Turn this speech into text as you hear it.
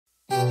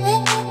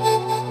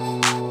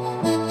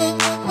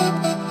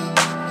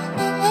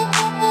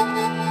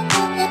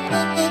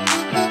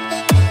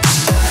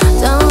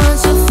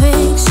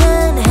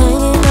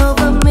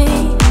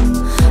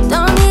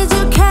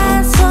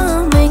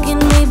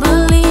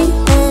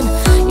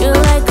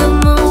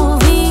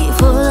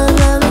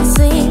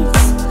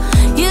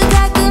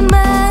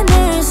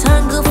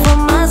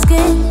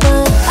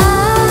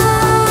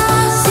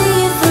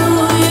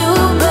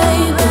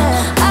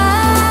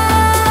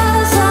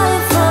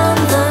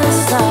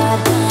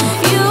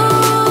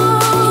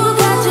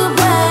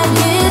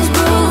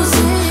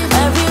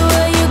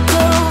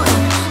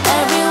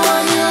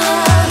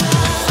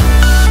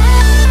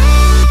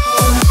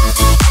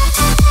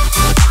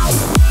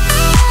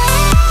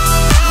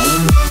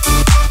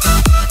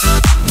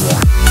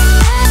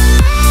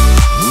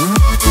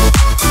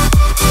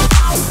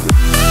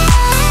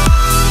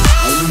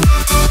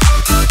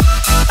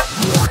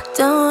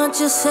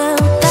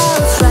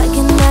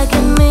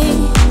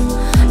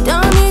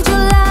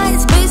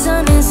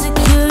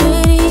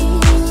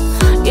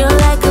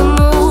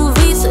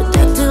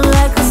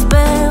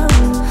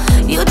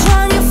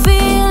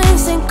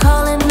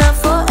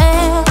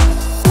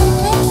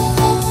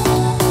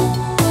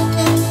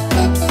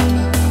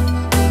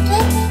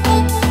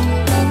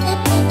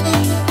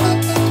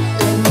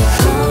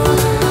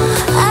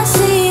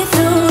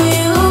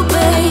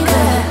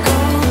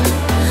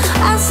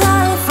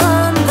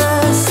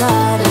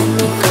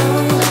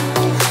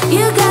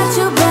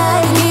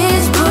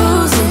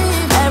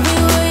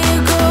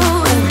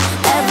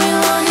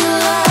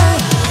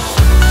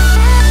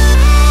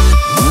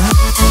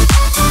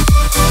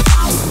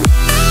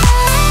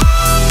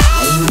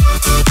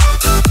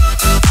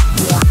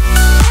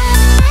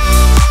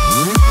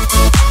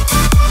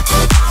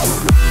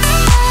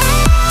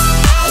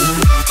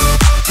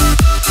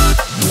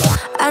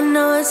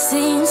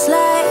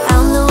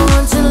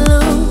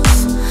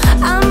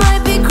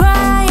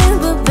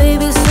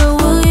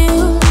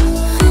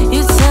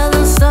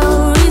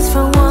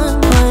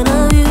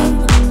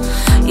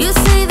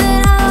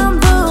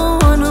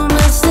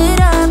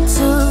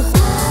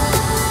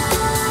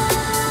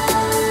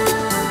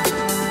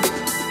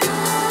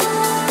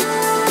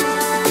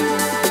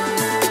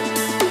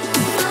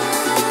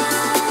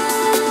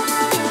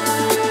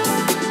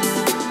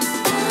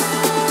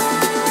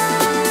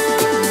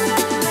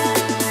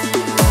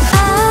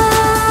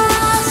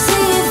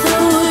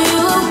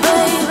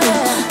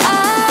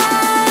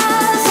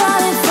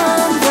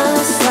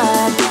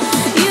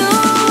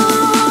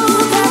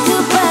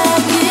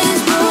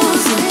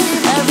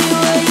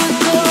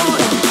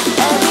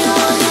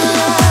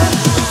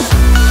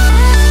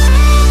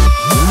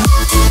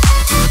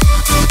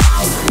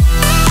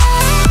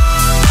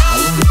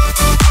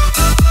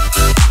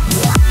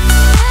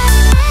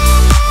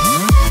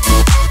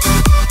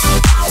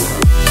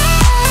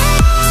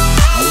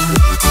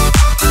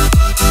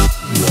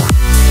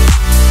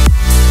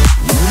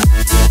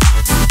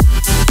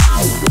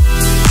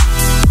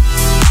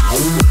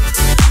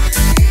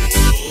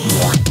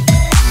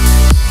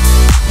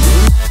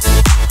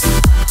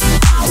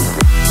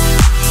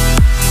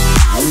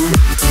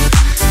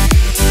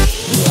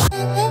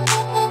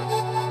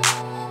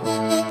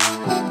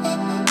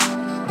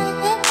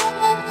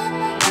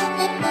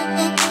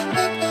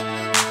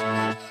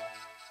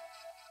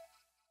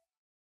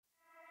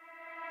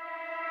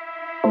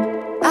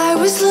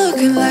was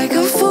looking like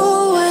a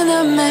fool when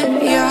I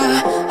met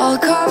ya, all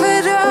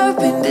covered up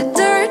in the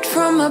dirt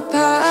from my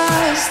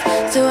past.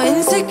 So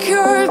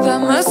insecure by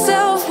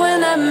myself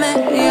when I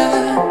met ya.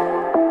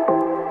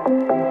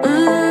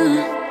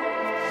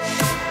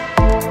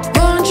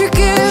 Won't you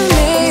give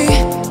me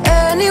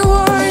any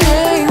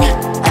warning?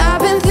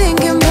 I've been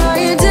thinking about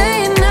you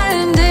day and night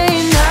and day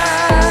and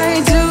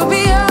night. To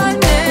be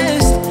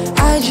honest,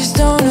 I just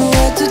don't know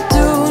what to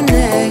do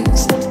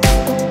next.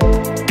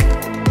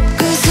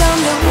 Cause I'm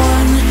the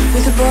one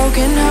with a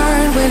broken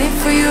heart, waiting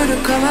for you to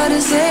come out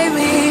and save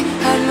me.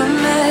 Had my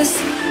mess,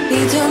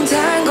 need to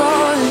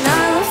untangle, and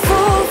I'm a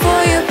fool for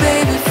you,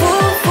 baby.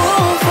 Fool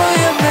for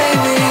you,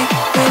 baby.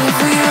 Waiting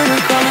for you to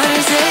come out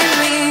and save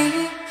me.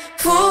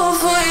 Fool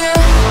for you.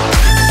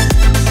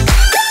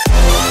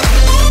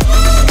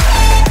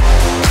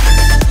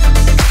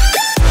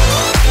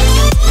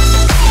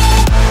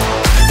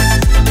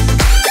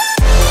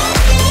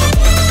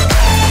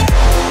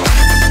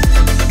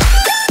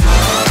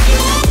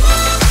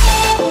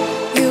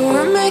 You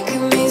were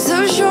making me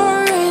so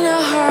sure in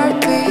a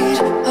heartbeat.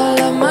 All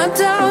of my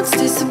doubts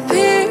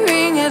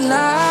disappearing at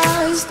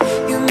last.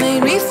 You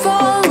made me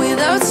fall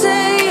without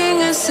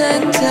saying a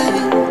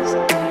sentence.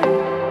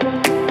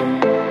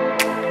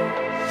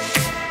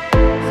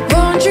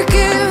 Won't you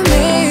give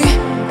me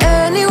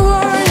any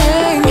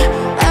warning?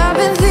 I've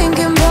been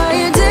thinking about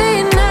you day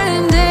and night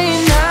and day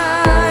and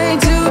night.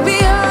 To be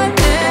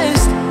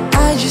honest,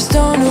 I just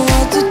don't know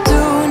what to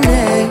do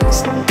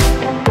next.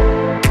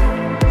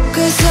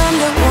 Cause I'm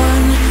the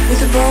one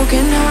with a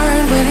broken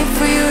heart, waiting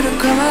for you to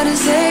come out and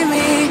save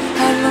me.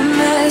 Had my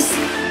mess,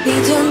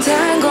 need to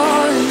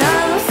untangle, and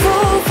I'm a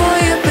fool for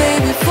you,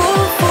 baby.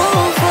 Fool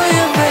for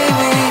you,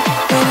 baby.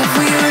 Waiting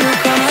for you to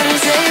come out and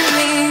save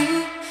me.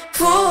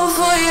 Fool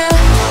for you.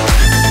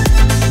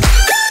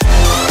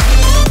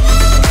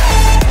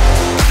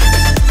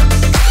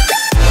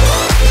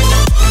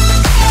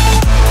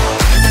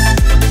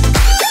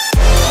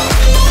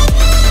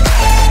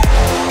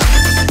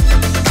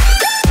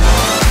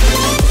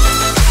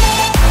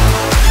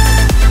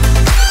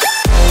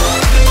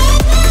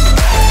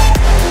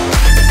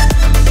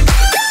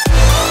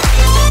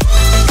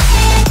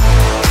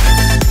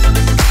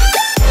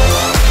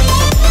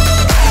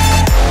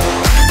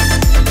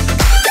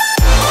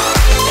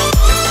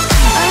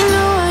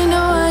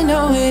 I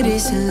know it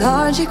isn't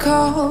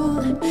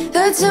logical.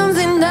 That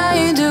something that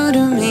you do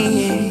to me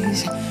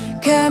is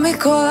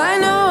chemical. I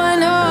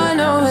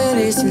know it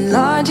isn't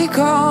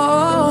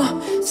logical.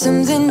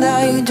 Something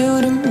that you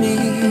do to me.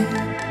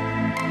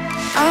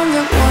 I'm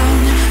the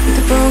one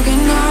with a broken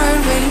heart,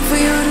 waiting for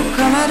you to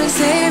come out and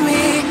save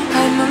me.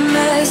 Had my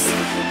mess,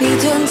 need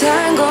to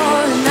untangle,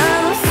 and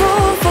I'm a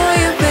fool for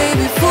you,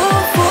 baby.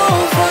 Fool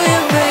for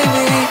you,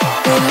 baby.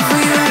 Waiting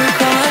for you to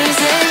come out and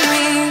save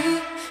me.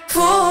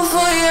 Fool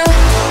for you.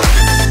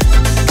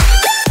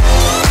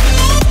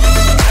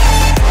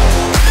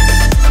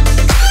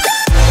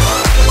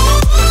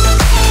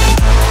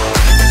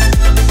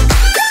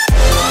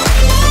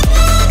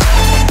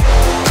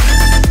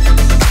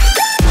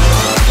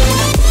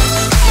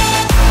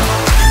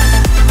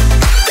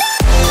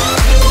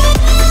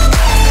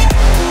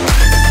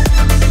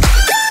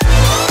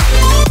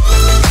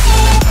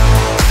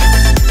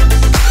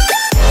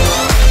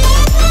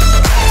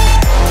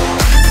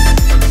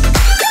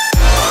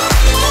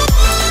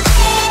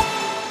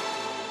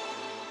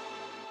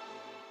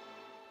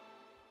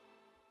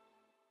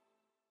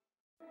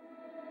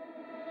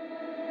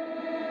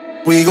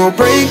 We gon'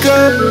 break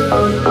up,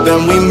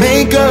 then we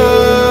make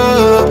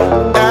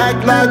up.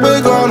 Act like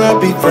we're gonna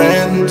be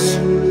friends.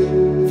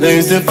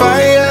 Flames the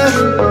fire,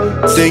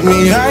 take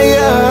me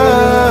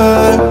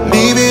higher.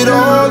 Leave it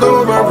all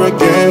over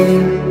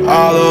again,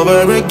 all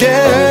over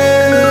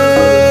again.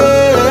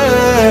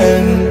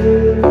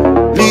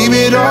 Leave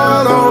it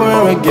all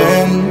over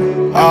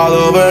again, all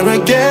over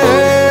again.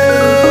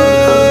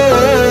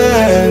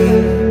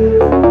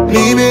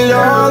 Leave it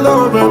all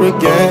over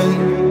again.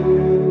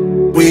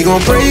 We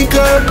gon' break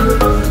up,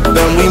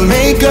 then we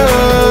make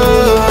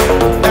up.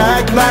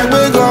 Act like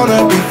we're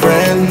gonna be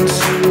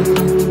friends.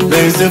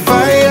 Blaze the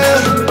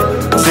fire,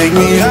 take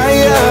me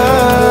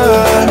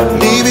higher.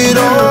 Leave it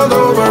all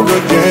over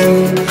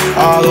again,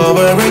 all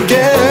over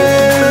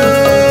again.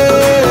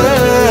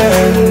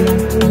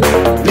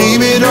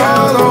 Leave it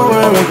all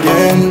over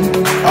again,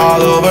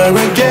 all over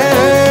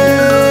again.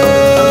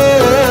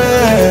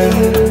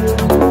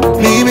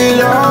 Leave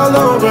it all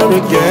over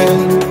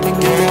again.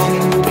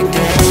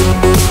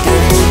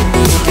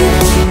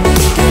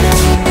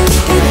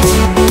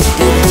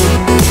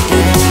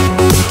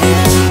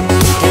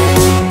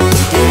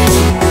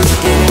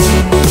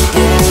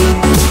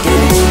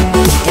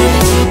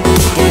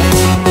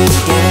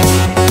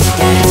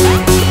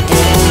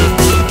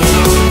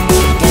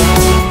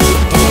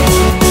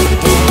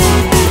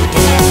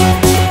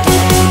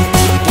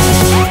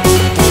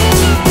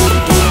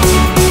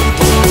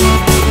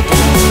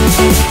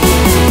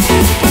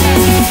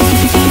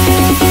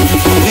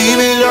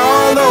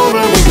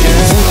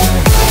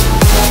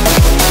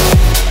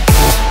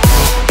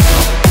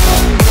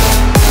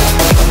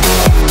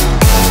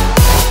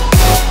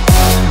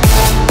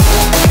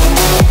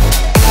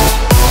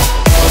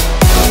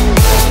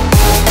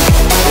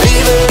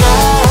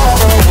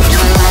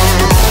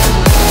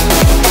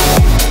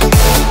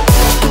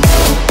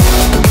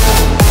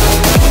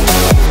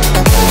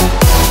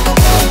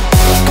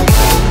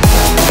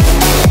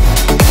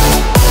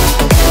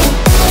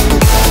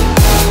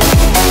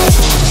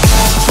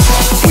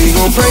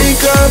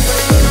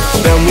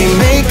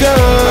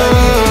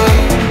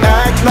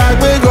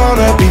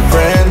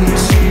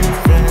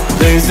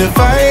 the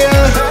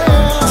fire,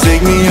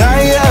 take me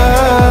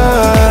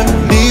higher.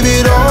 Leave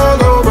it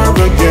all over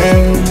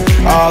again,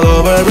 all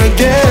over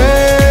again.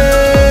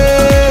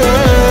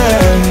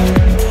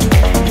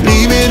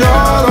 Leave it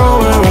all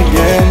over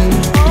again,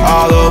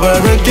 all over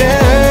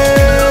again.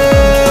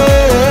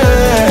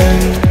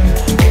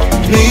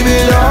 Leave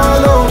it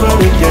all over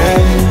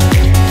again.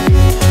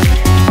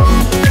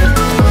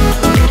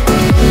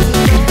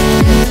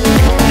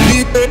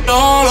 Leave it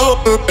all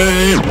over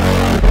again.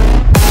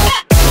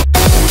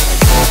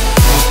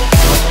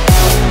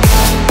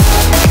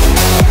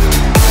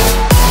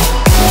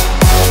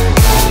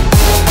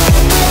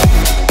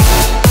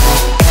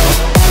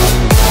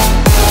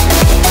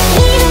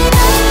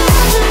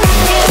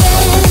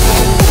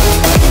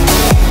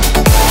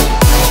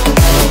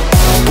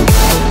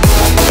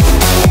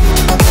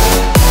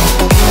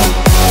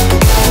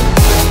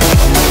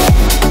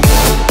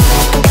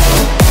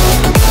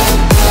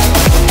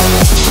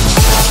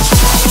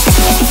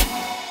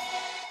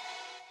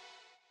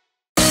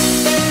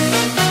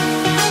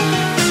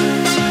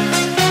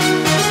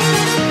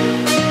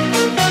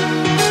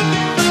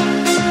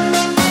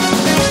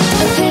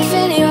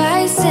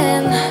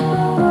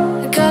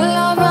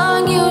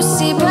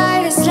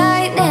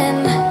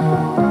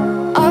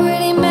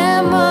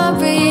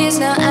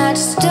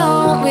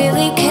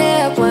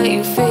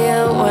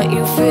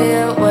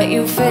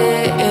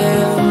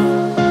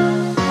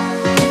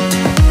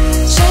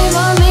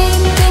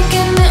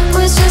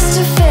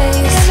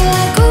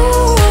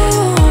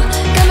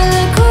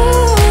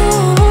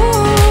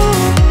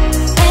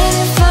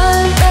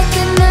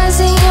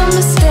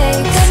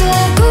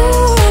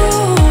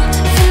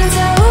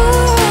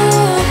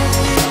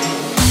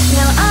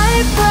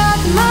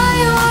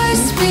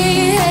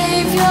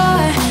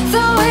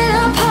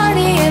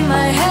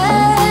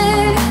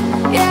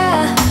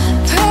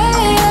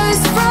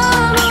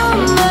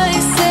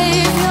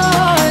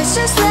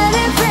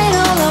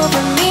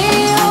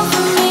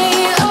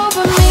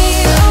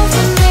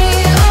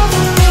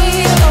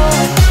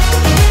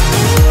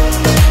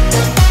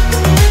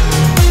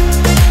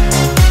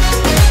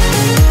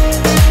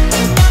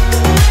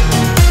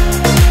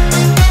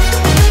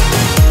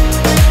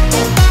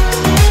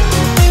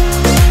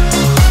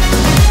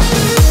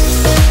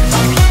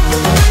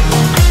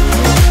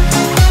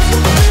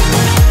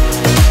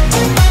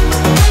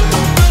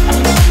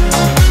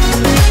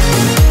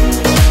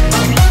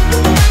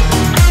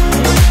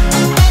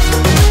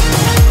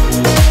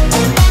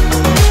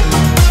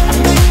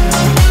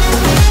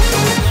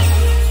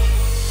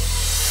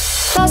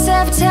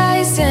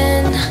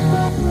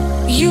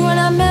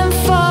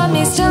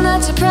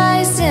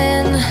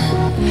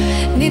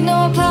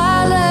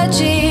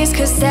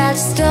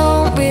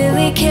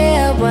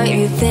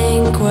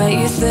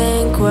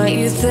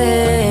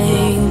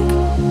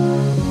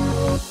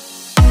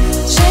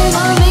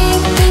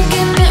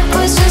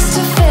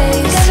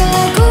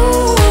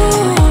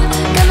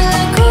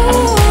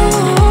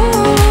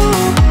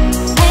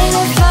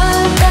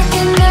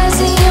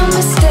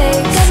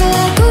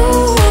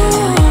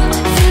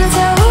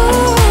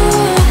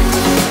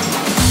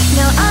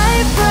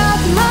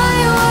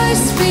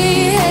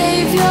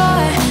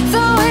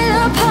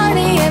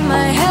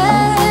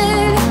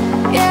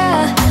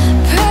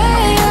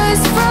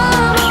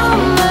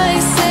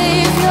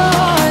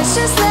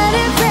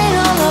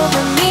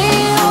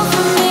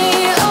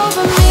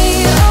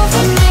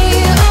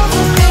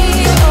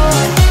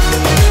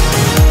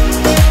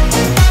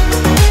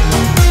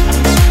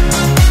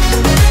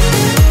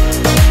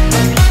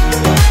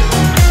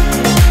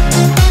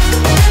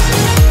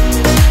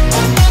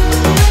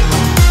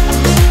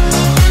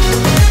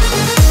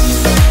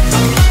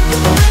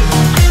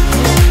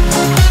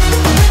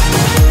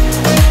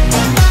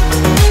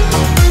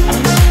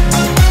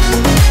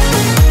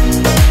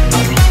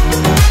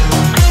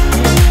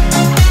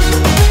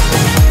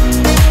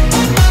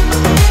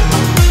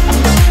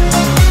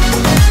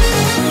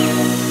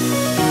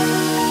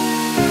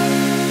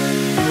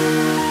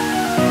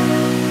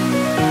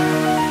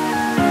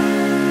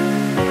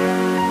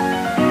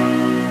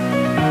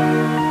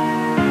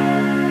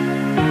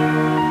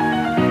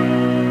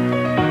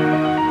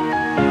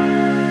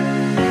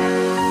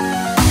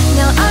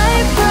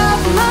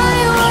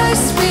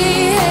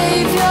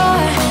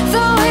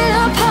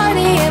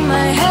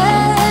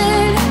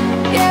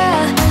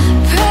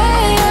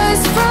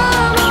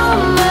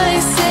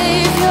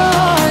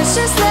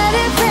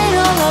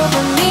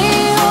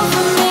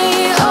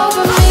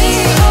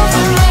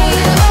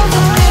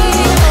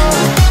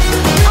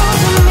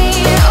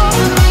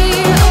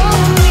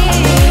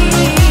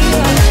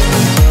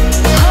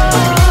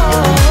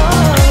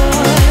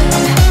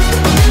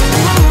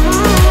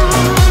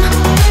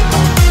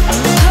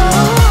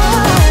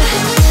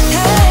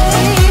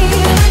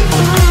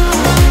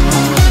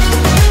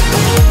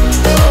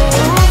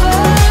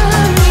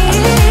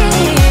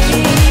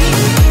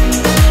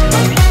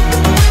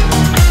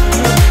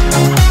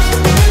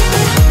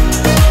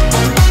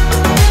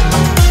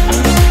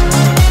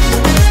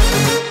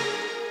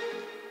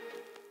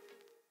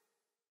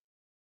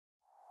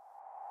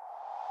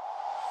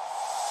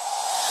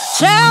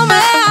 Tell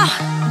me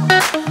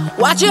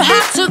Why'd you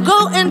have to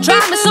go and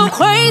drive me so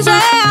crazy?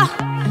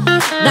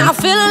 Now I'm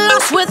feeling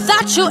lost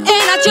without you, and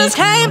I just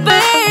can't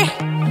be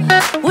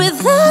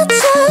without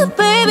you,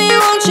 baby.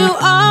 Want you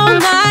all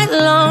night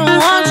long,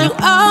 want you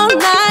all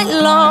night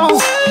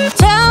long.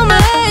 Tell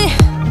me,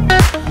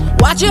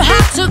 why'd you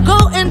have to go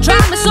and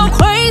drive me so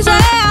crazy?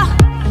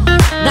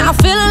 Now I'm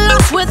feeling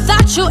lost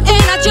without you, and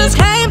I just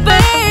can't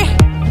be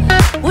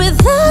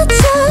without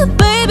you,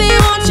 baby.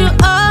 Want you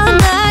all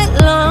night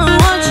long,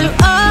 want you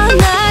all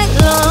night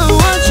long,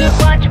 want you.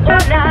 Watch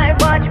all night,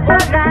 watch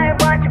all night,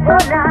 watch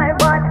all night,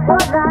 watch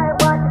all night,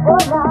 watch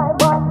all night, watch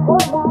all night,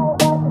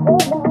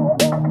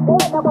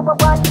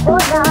 watch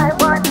all night,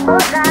 watch all night, watch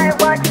all night,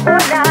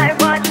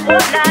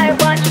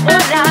 watch all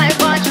night,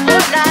 watch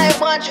all night,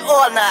 watch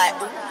all night.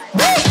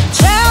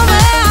 Tell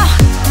me,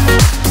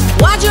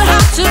 why'd you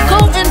have to go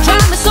and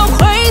drive me so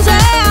crazy?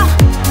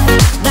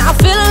 Now I'm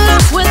feeling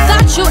lost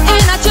without you,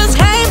 and I just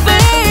can't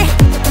be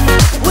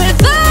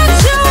without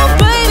you,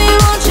 baby.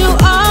 Want you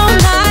all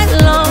night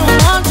long,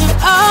 want you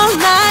all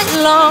night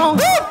long.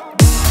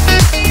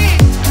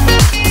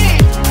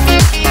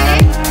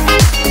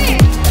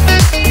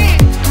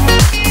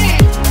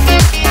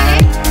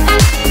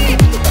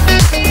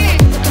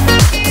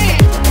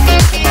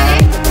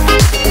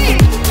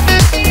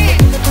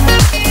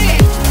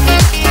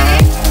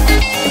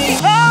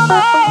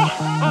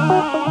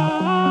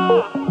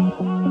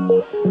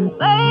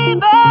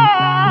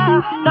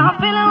 Now I'm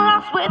feeling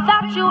lost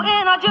without you,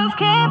 and I just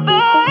can't be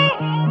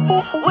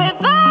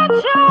without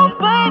you,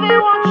 baby.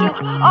 Want you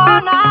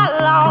all night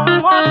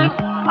long, want you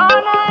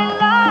all night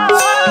long.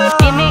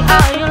 Give me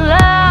all your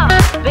love,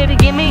 baby.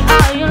 Give me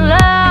all your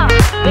love,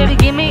 baby.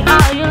 Give me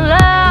all your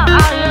love,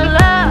 all your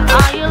love,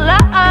 all your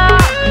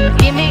love.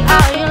 Give me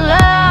all your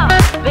love,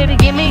 baby.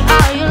 Give me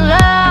all your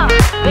love,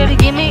 baby.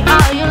 Give me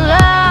all your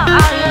love,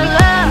 all your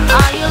love,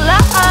 all your love.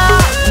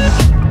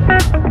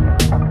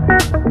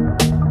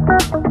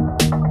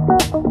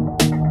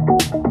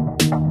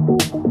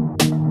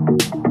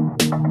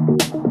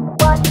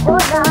 Watch all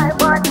night,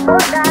 watch all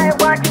night,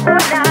 watch all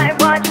night,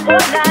 watch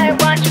all night,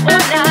 watch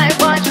all night,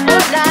 watch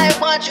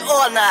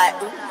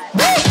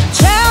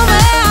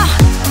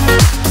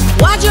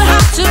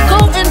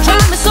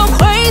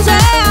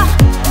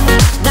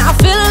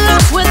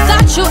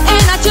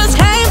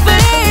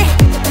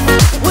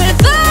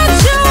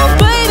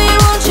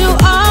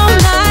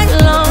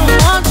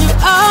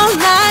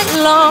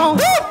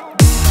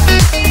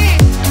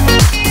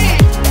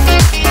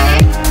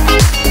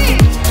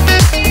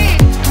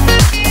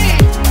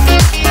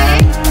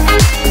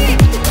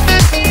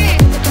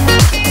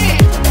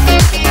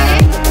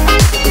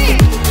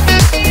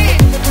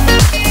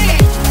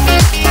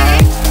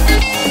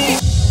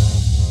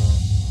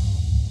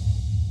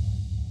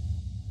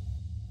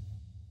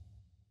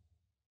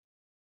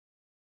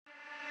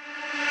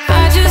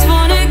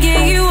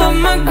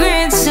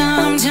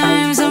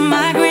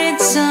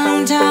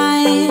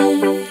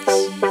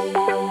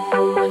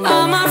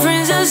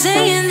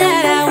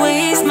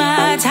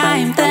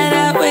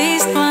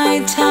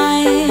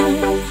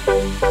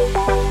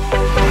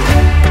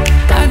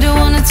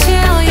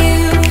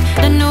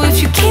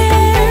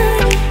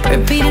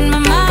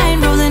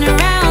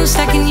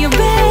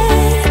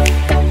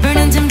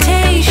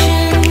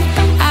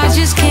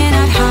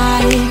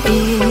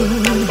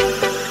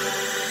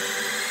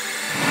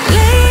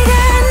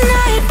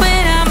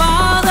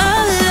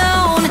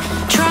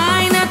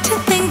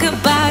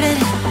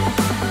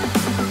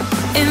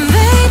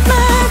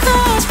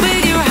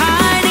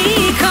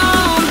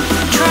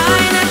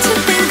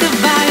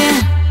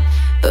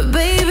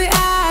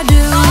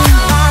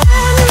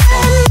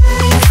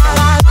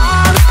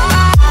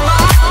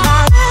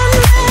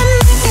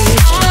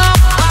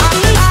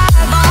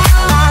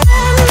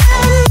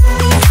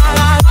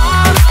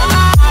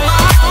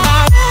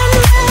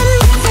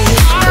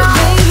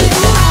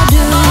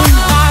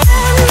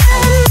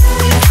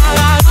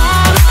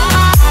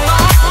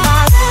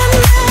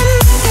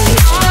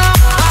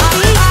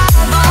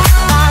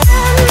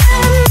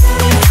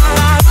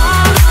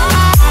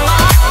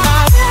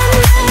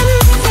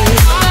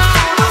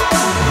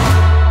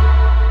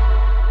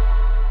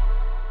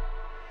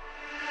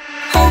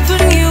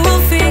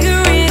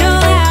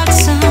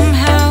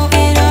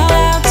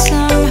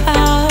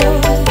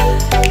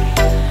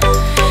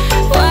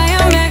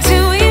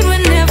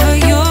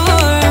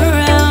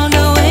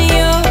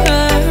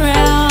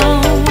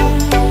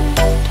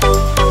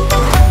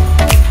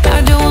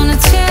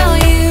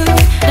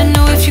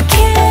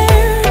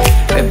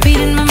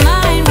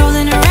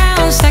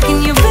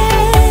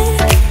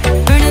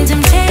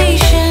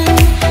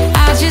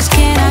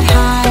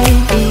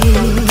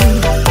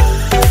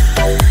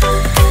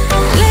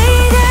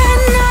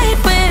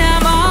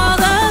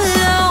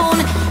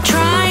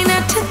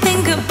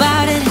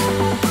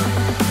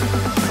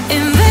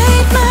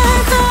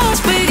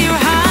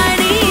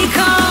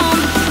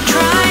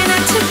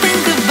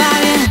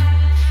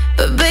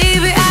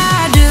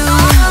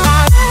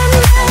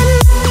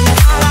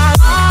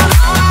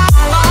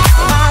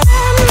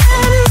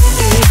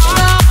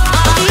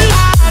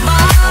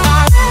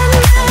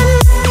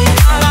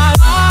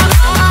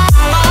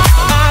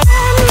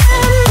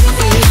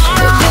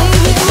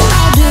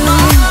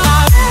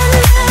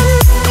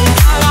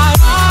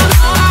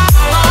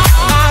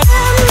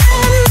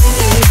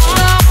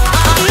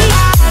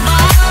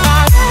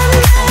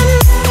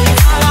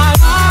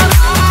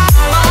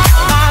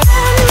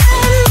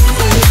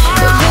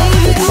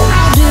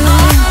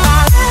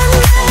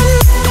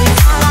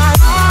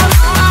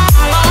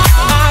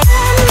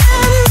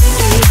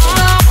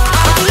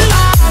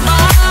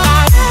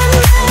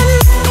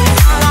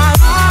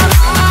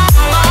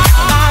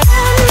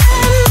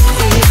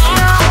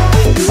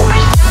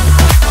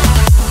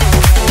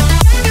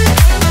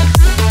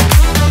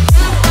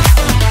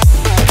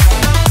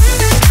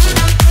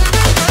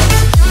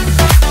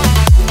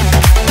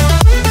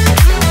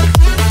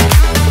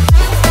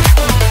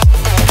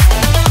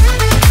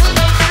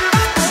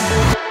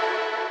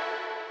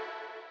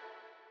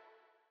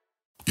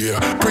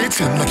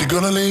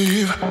gonna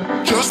leave.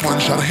 Just one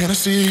shot of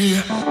Hennessy.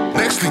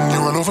 Next thing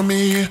you're all over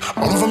me,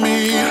 all over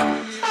me.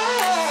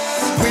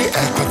 We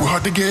act like we're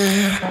hard to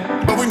get,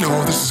 but we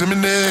know this is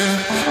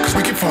imminent. Cause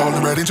we keep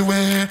falling right into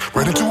it,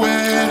 right into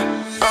it.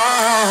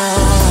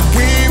 Oh,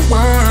 we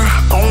were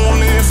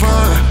only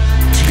fun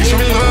till you show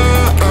me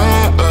love.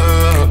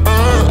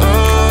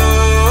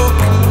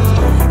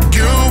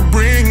 You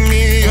bring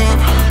me up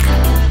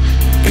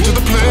into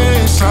the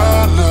place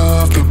I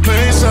love, the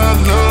place I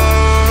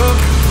love.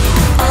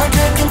 I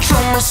can't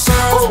control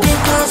myself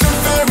because I'm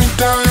very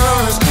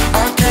dust.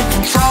 I can't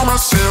control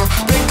myself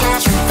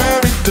because I'm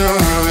very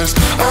dust.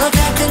 I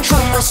can't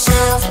control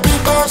myself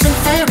because I'm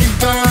very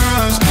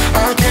dust.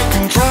 I can't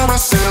control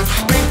myself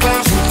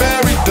because I'm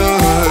very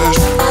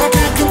dust. I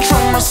can't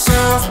control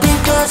myself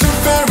because I'm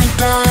very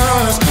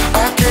dust.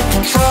 I can't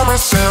control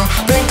myself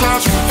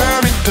because I'm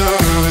very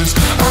dust.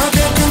 I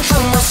can't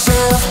control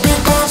myself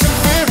because I'm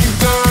very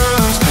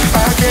dust.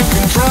 I can't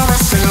control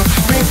myself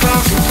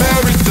because I'm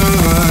very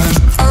dust.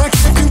 I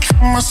can't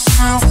control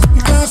myself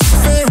because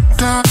I'm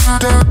very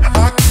dust.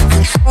 I can't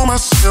control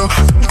myself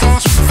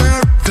because I'm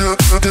very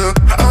dust.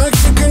 I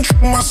can't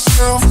control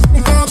myself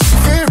because I'm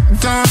very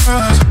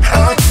dust.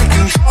 I can't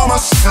control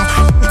myself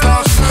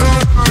because I'm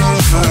very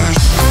dust.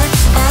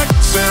 I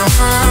still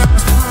hurt,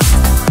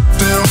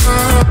 still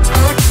hurt.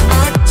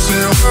 I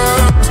still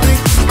hurt,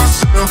 think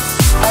myself.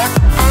 I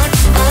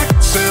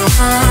still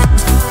hurt.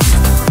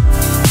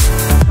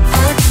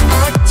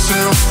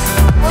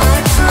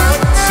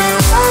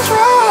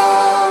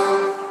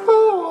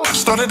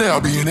 Started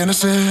out being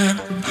innocent.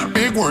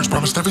 Big words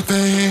promised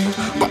everything,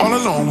 but all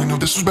along we knew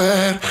this was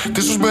bad.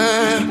 This was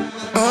bad.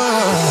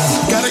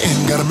 Gotta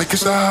end, gotta make it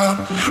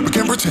stop. We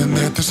can't pretend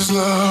that this is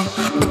love,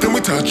 but then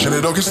we touch and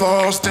it all gets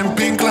lost in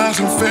pink clouds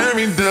and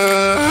fairy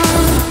dust.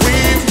 We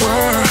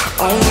were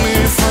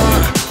only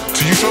fun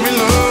till you show me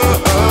love.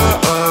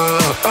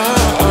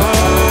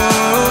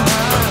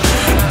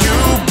 You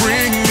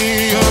bring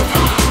me up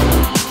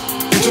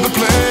into the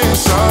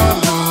place I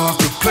love,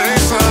 the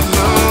place I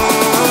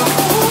love.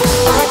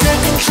 I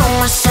can't control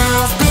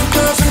myself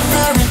because I'm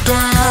very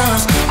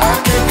dust. I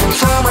can't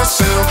control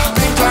myself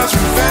because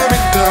I'm very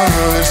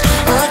dust.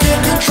 I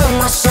can't control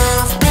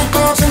myself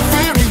because I'm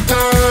very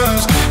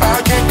dust.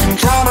 I can't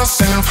control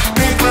myself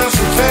because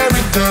I'm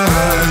very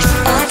dust.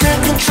 I can't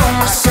control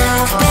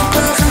myself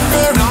because I'm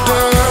very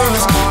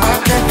dust. I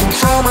can't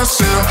control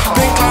myself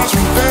because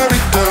I'm very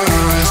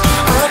dust.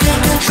 I can't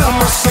control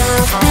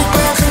myself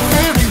because I'm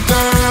very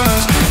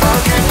dust. I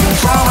can't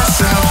control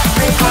myself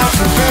because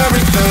I'm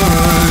very dust.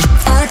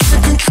 I can't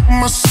control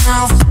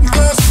myself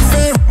because I'm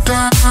very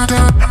dust.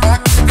 I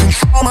can't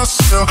control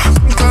myself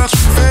because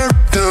I'm very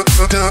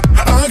dust.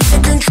 I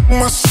can't control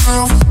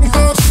myself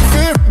because I'm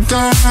very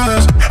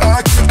dust.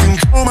 I can't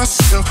control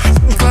myself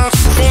because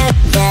I'm very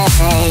dust.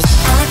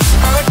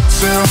 I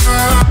still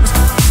hurt,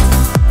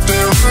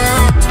 still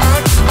hurt.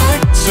 I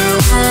still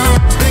hurt,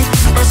 think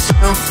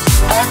myself.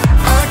 I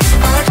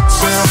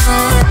still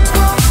hurt.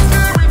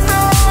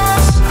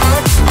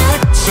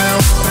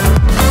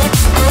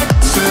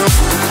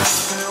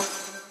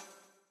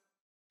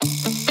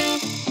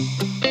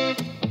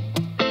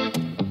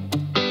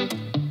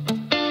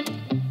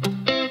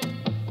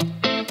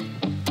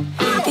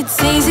 It's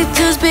easy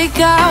to speak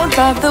out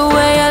about the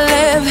way I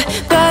live,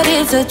 but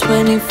it's a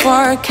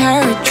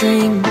 24-karat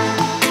dream.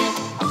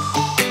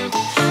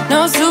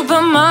 No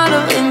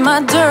supermodel in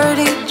my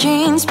dirty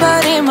jeans,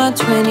 but in my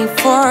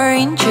 24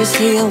 inches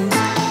heels.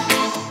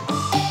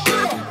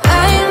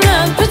 I am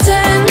not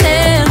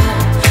pretending,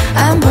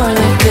 I'm born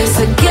like this,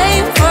 a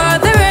game for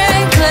the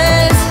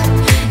reckless.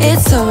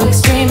 It's so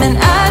extreme and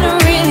I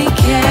don't really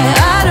care.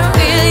 I don't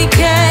really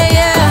care,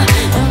 yeah.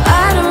 No,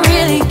 I don't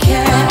really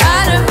care.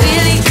 I don't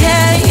really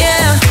care,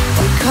 yeah.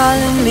 They're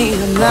calling me a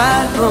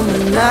mad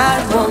woman,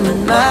 mad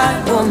woman,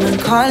 mad woman.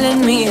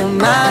 Calling me a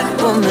mad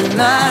woman,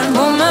 mad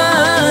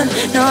woman.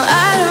 No,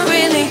 I don't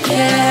really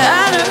care.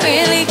 I don't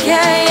really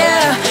care,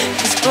 yeah.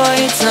 'Cause boy,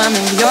 it's none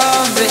of your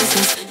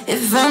business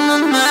if I'm a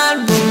mad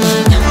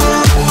woman.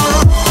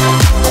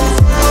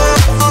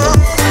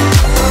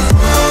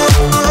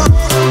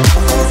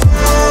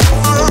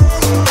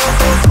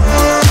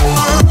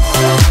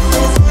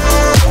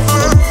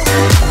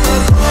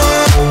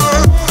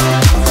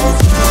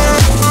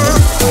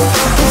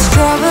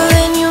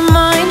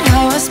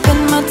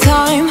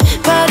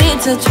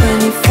 It's a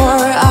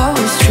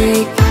 24-hour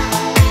streak,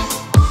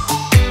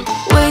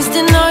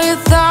 wasting all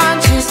your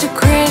thoughts just to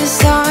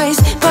criticize,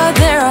 but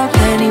there are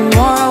plenty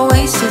more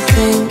ways to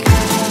think.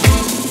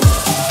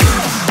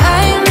 I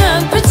am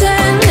not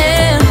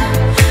pretending,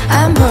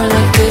 I'm born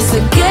like this,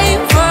 a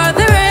game for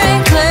the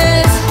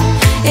reckless.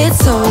 It's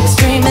so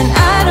extreme and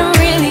I don't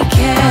really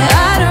care.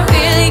 I don't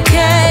really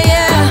care,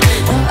 yeah.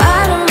 No, I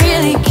don't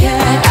really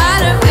care. I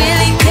don't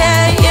really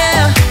care,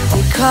 yeah.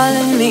 They're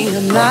calling me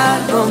a mad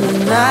woman,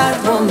 mad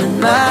woman,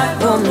 mad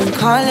woman.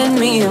 Calling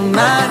me a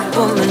mad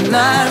woman,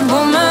 mad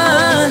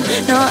woman.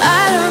 No,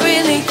 I don't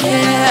really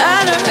care.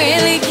 I don't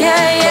really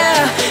care,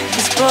 yeah.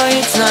 'Cause boy,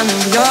 it's none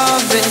of your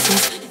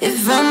business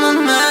if I'm a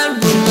mad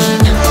woman.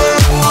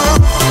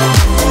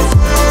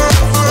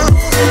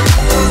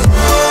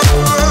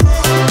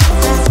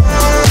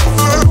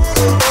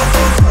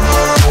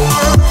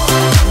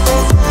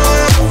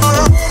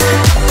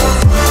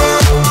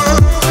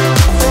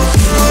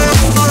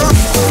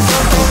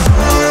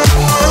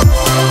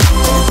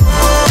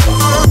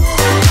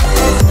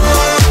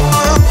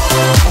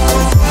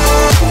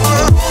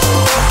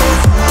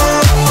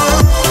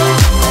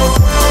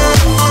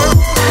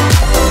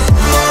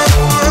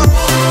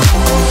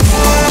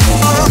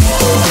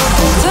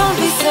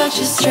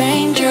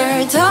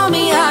 stranger. Tell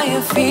me how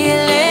you're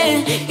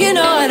feeling. You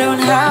know I don't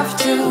have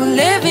to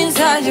live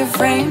inside your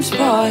frames,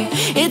 boy.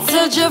 It's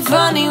such a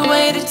funny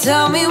way to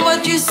tell me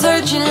what you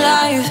search in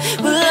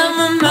life. Well, I'm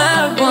a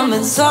mad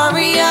woman,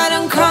 sorry I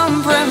don't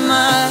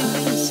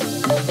compromise.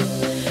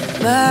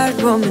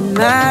 Mad woman,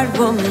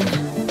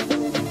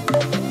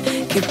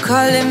 keep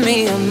calling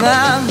me a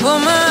mad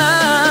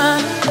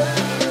woman.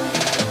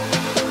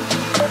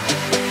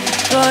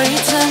 Boy,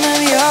 it's none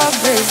of your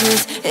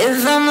business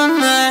if I'm a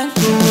mad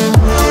woman.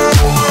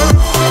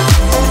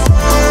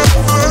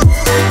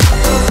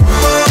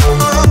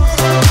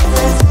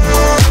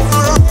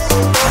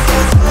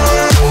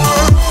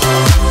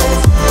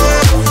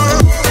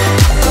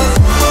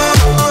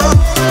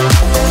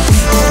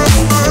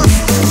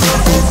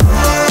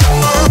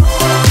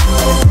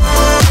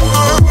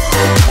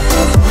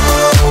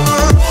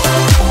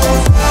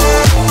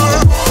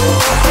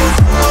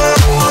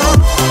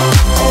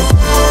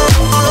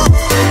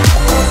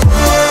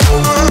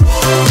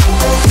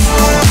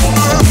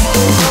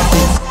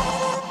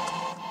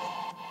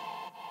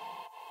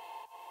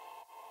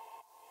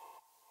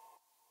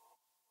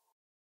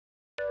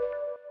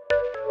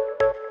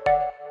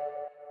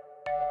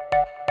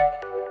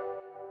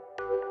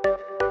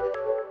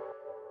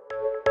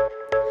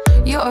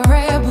 You're a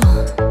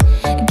rebel,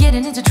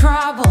 getting into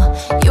trouble.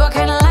 You are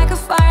kinda like a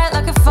fire,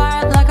 like a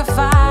fire, like a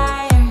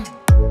fire.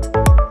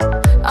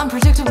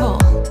 Unpredictable,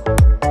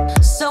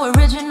 so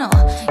original.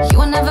 You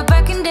are never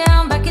backing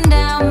down, backing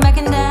down,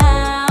 backing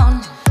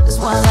down. That's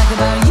what I like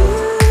about you.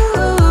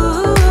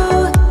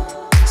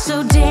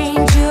 So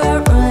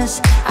dangerous,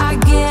 I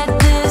get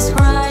this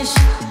rush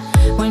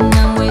when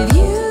I'm with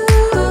you.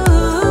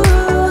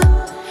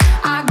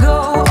 I go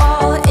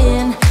all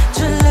in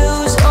to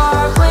lose or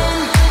win.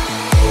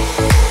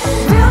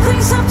 Build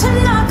things up to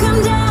knock them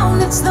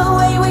down. It's the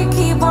way we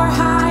keep our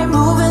high,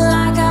 moving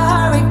like a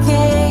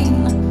hurricane.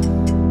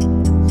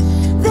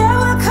 There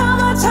will come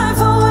a time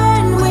for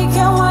when we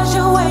can wash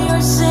away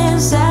your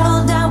sins,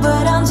 settle down,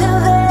 but until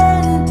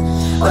then,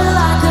 we're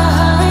like a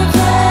hurricane.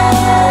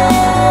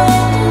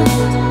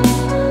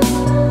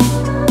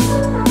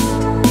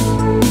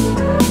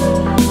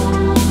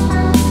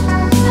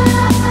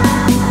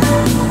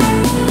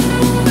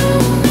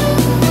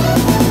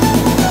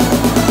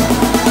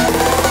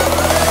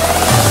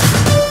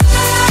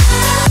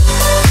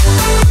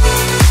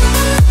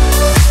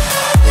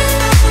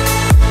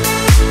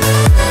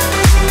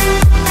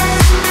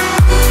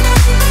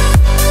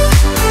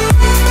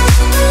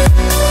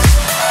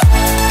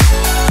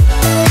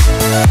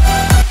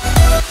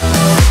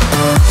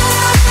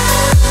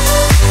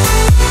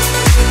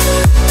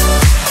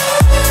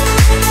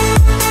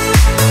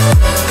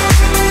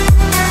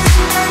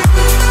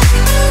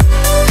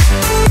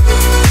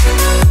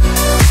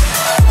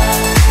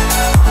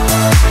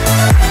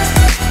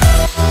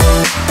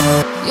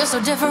 You're so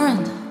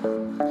different,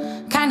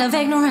 kind of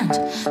ignorant.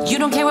 You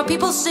don't care what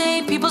people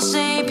say, people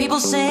say, people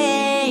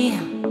say.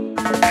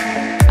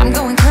 I'm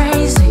going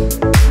crazy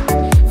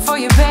for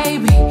you,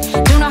 baby.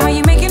 Don't know how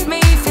you're making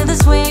me feel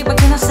this way. What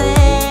can I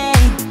say?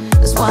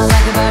 That's what I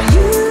like about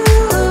you.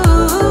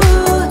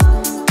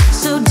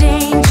 So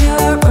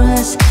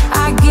dangerous,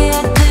 I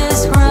get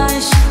this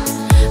rush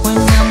when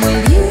I'm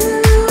with you.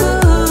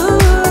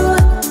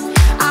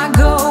 I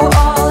go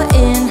all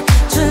in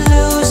to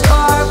lose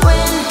or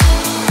win.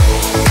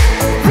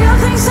 Build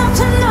things up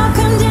to knock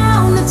them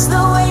down. It's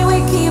the way we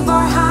keep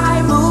our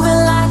high,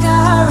 moving like a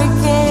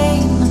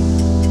hurricane.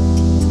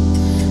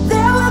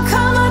 There will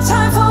come a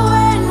time for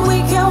when we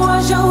can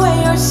wash away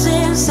our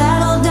sins,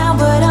 settle down,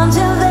 but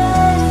until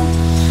then,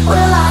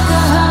 we're like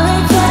a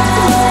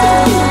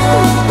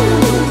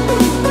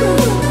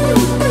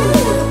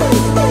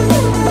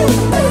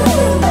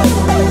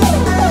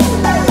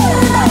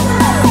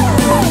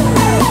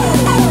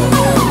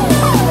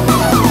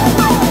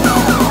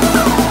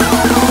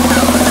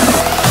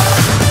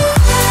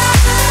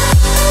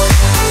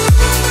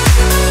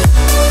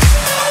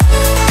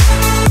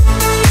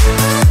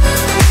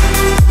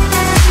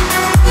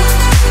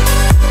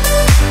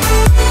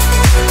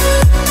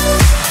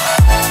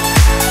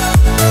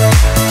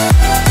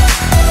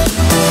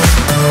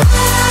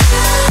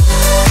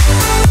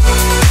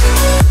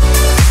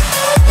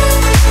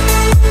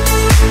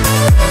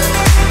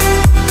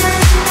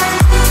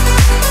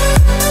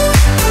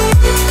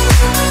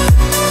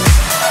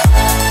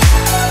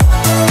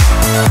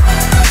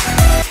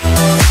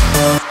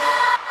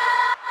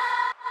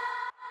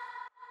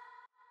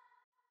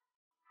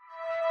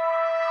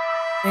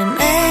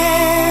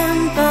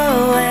Remember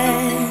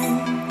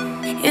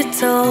when you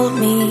told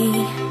me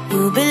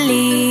you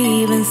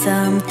believe in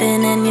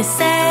something and you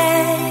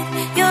said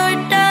you're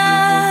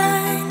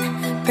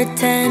done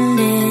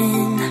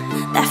pretending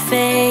that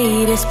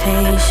fate is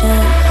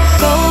patient.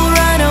 Go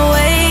run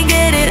away,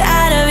 get it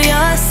out of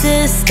your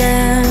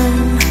system.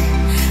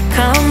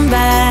 Come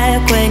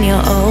back when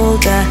you're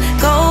older.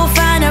 Go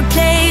find a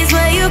place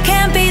where you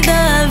can't be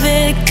the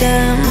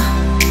victim.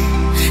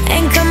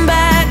 And come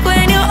back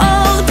when you're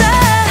older.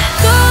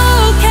 Go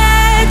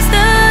catch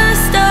the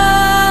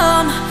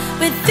storm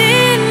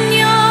within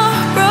your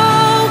road.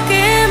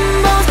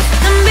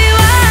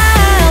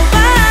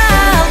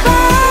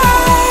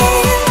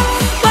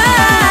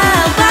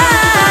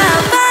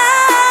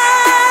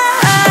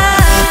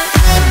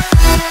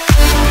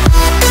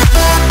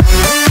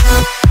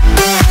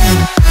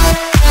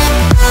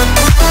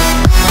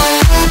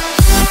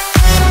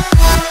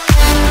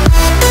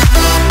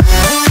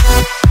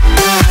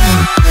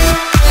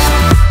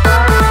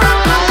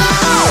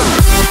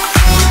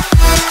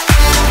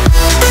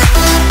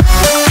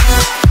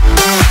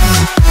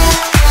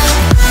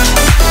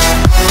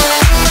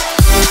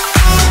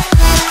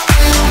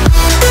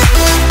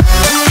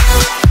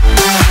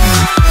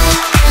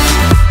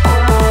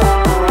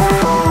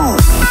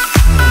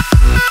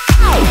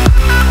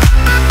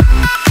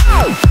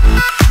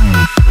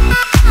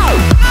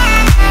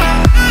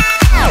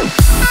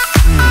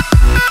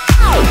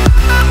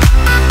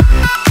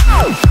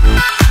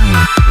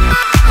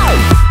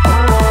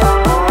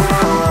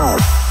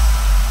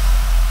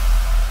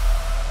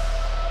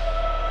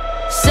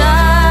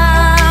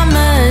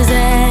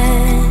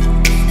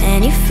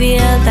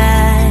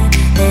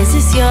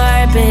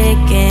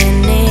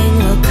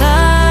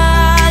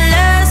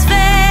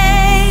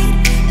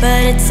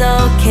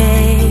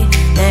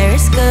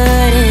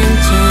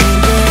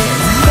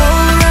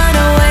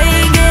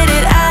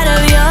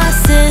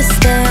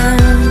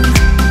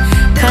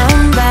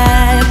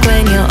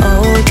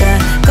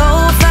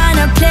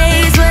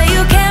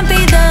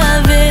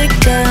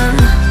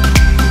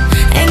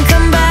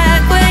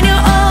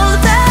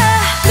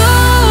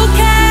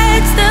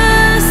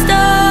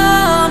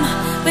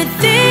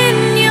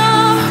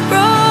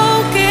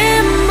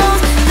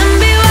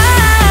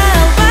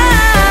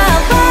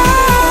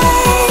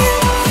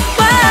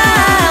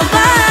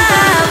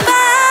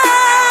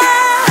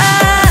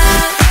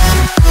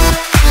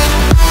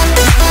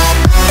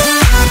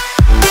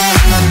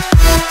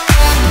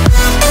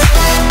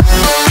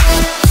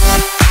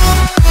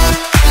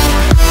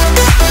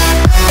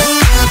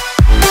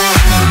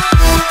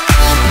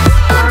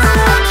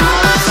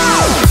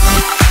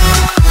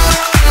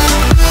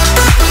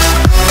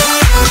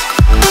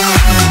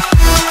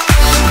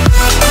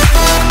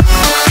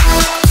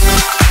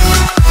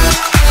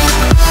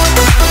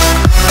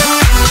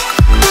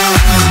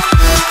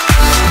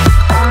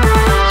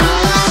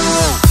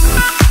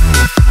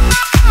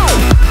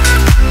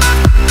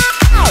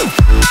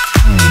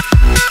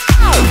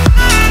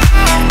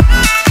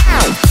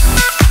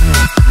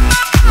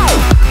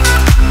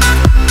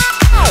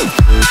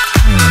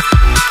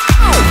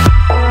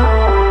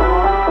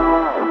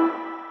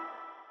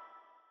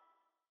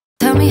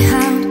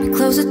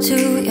 closer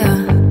to ya.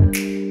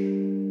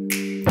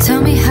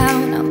 Tell me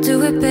how and I'll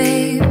do it,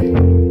 babe.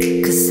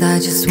 Cause I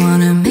just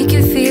wanna make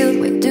you feel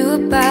what I do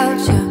about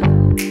ya.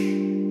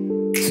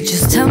 So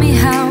just tell me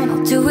how and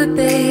I'll do it,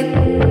 babe.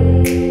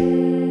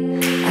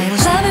 I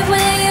love it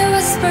when you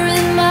whisper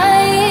in my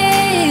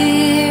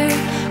ear,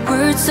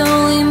 words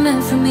only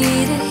meant for me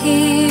to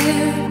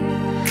hear.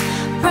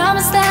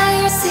 Promise that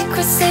your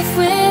secret's safe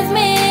with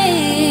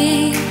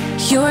me.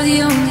 You're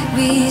the only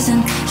reason,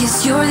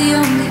 yes, you're the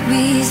only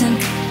reason.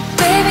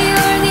 Baby,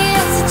 you're the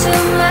answer to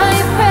my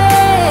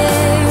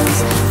prayers.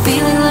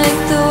 Feeling like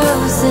the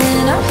world's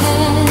in our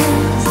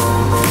hands.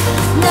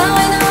 Now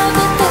I know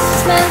that this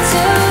is meant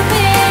to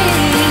be.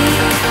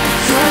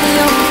 You're the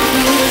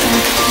only reason,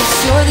 yes,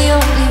 you're the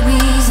only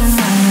reason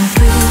I'm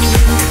free.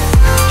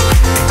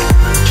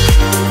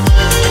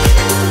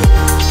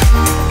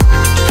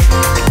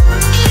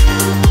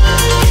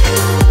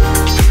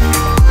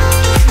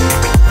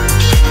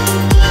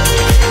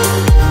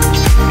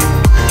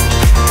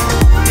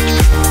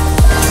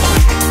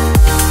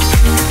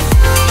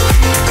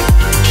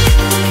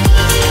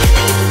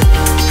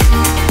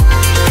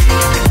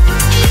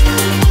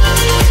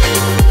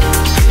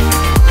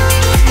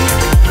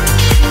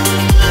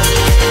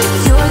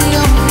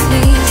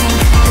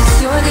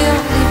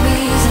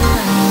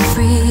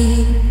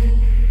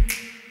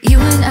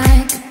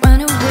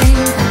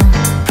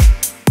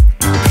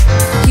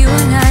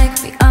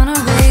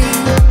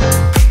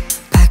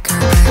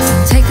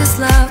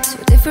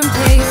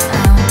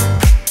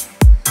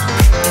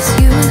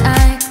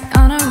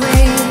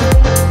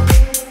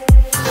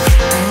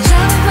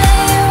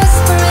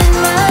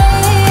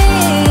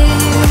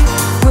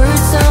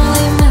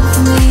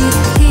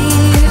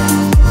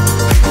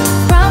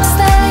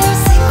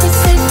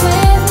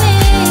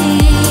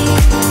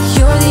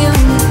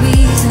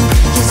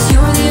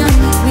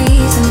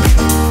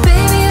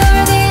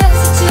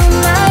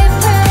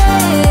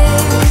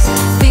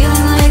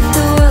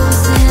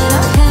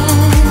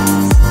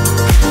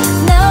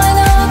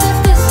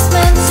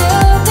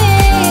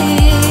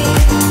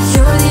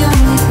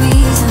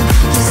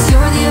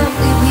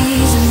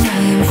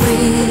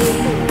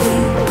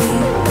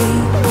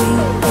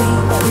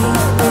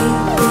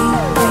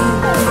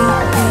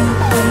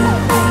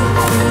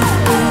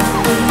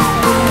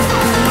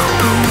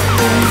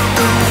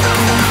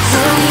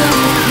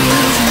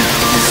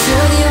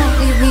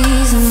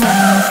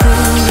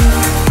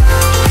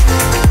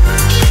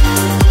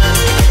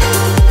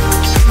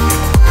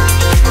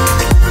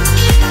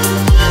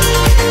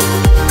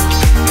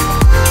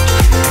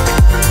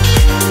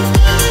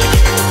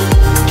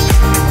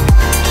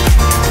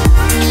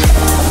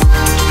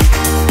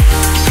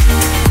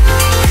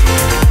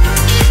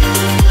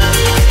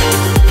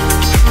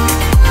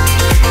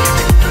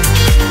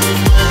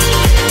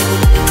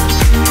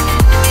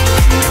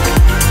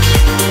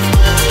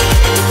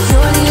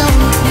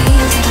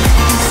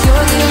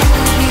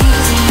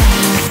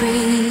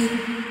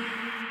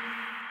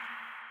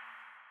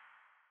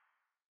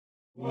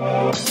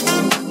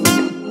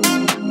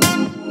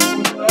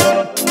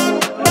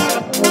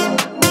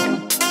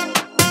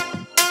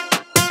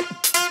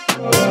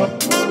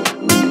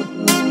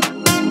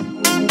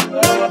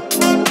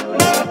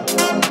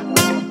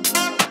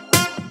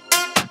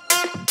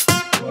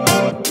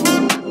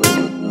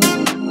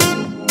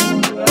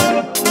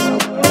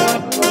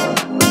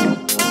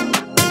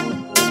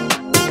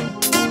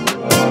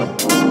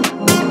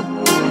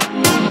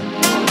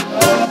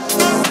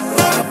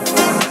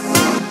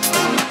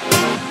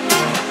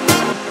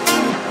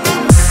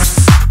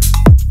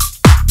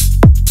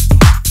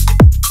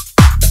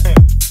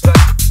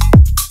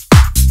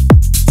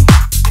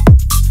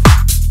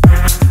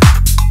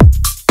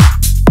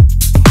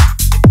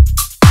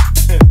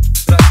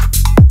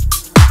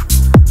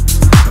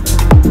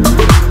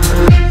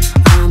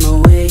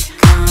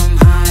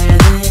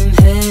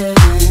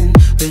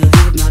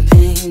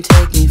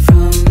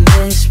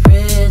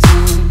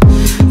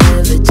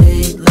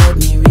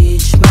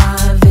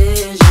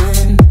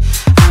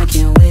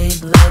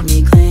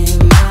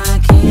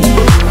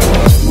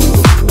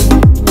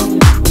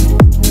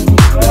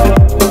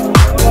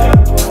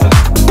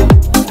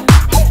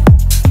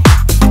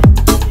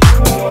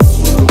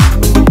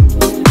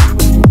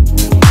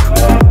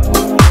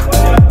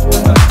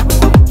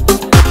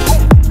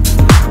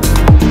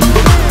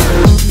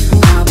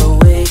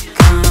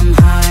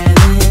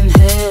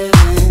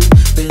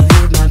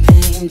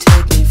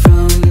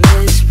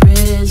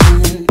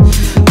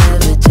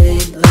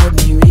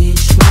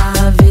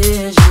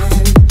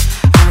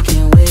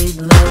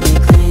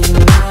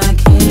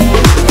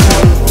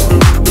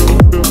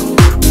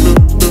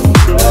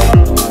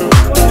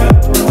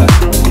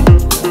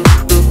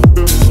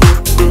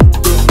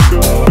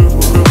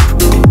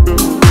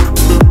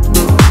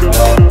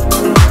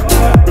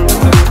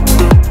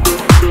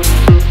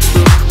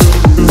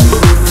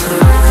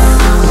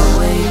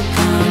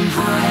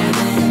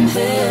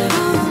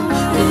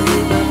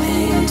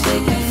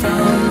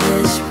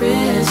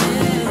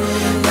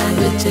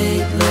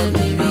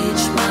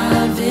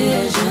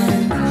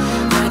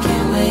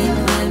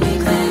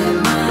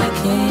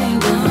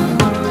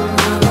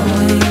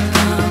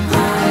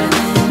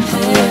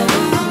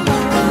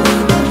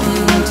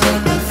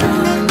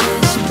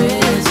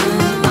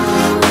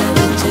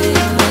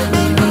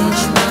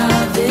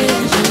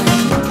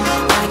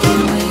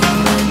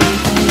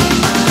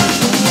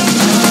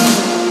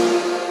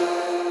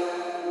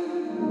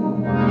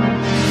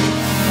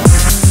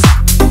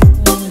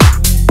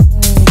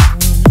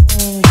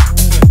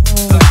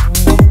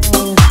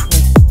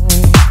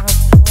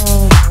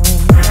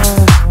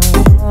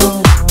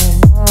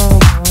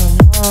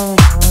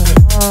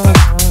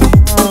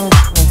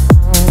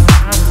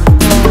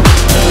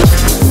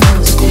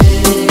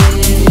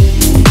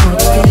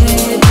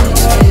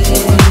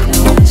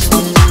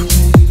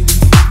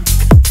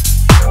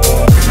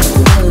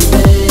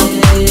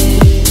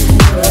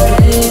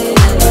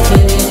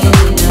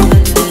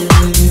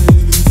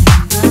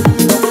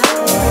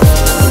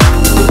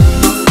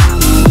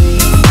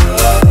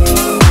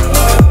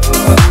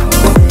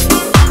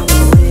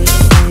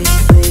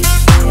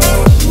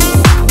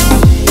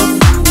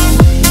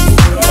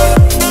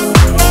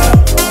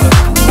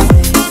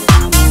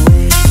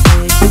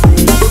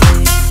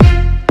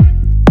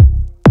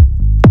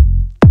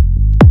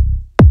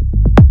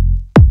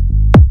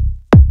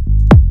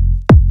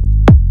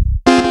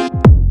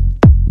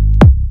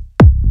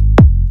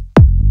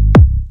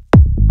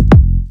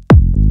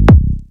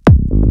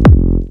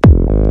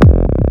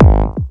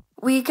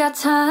 We got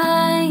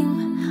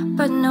time,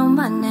 but no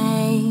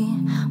money.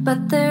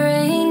 But there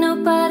ain't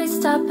nobody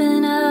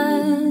stopping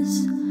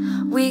us.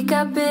 We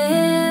got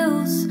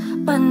bills,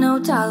 but no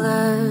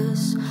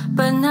dollars.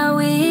 But now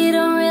we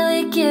don't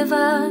really give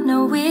up.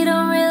 No, we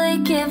don't really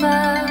give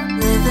up.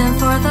 Living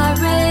for that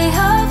ray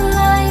of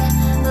light.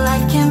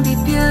 Life can be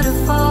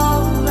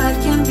beautiful.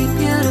 Life can be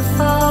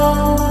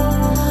beautiful.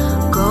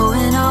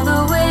 Going all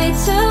the way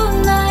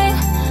tonight,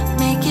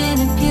 making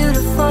it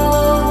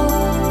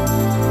beautiful.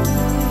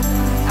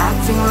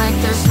 Acting like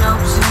there's no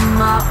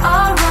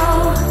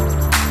tomorrow.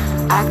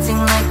 Acting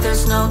like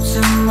there's no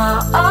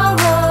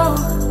tomorrow.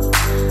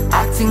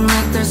 Acting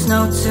like there's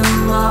no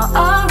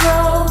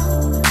tomorrow.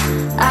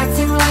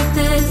 Acting like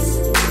this.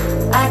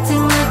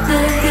 Acting like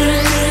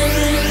this.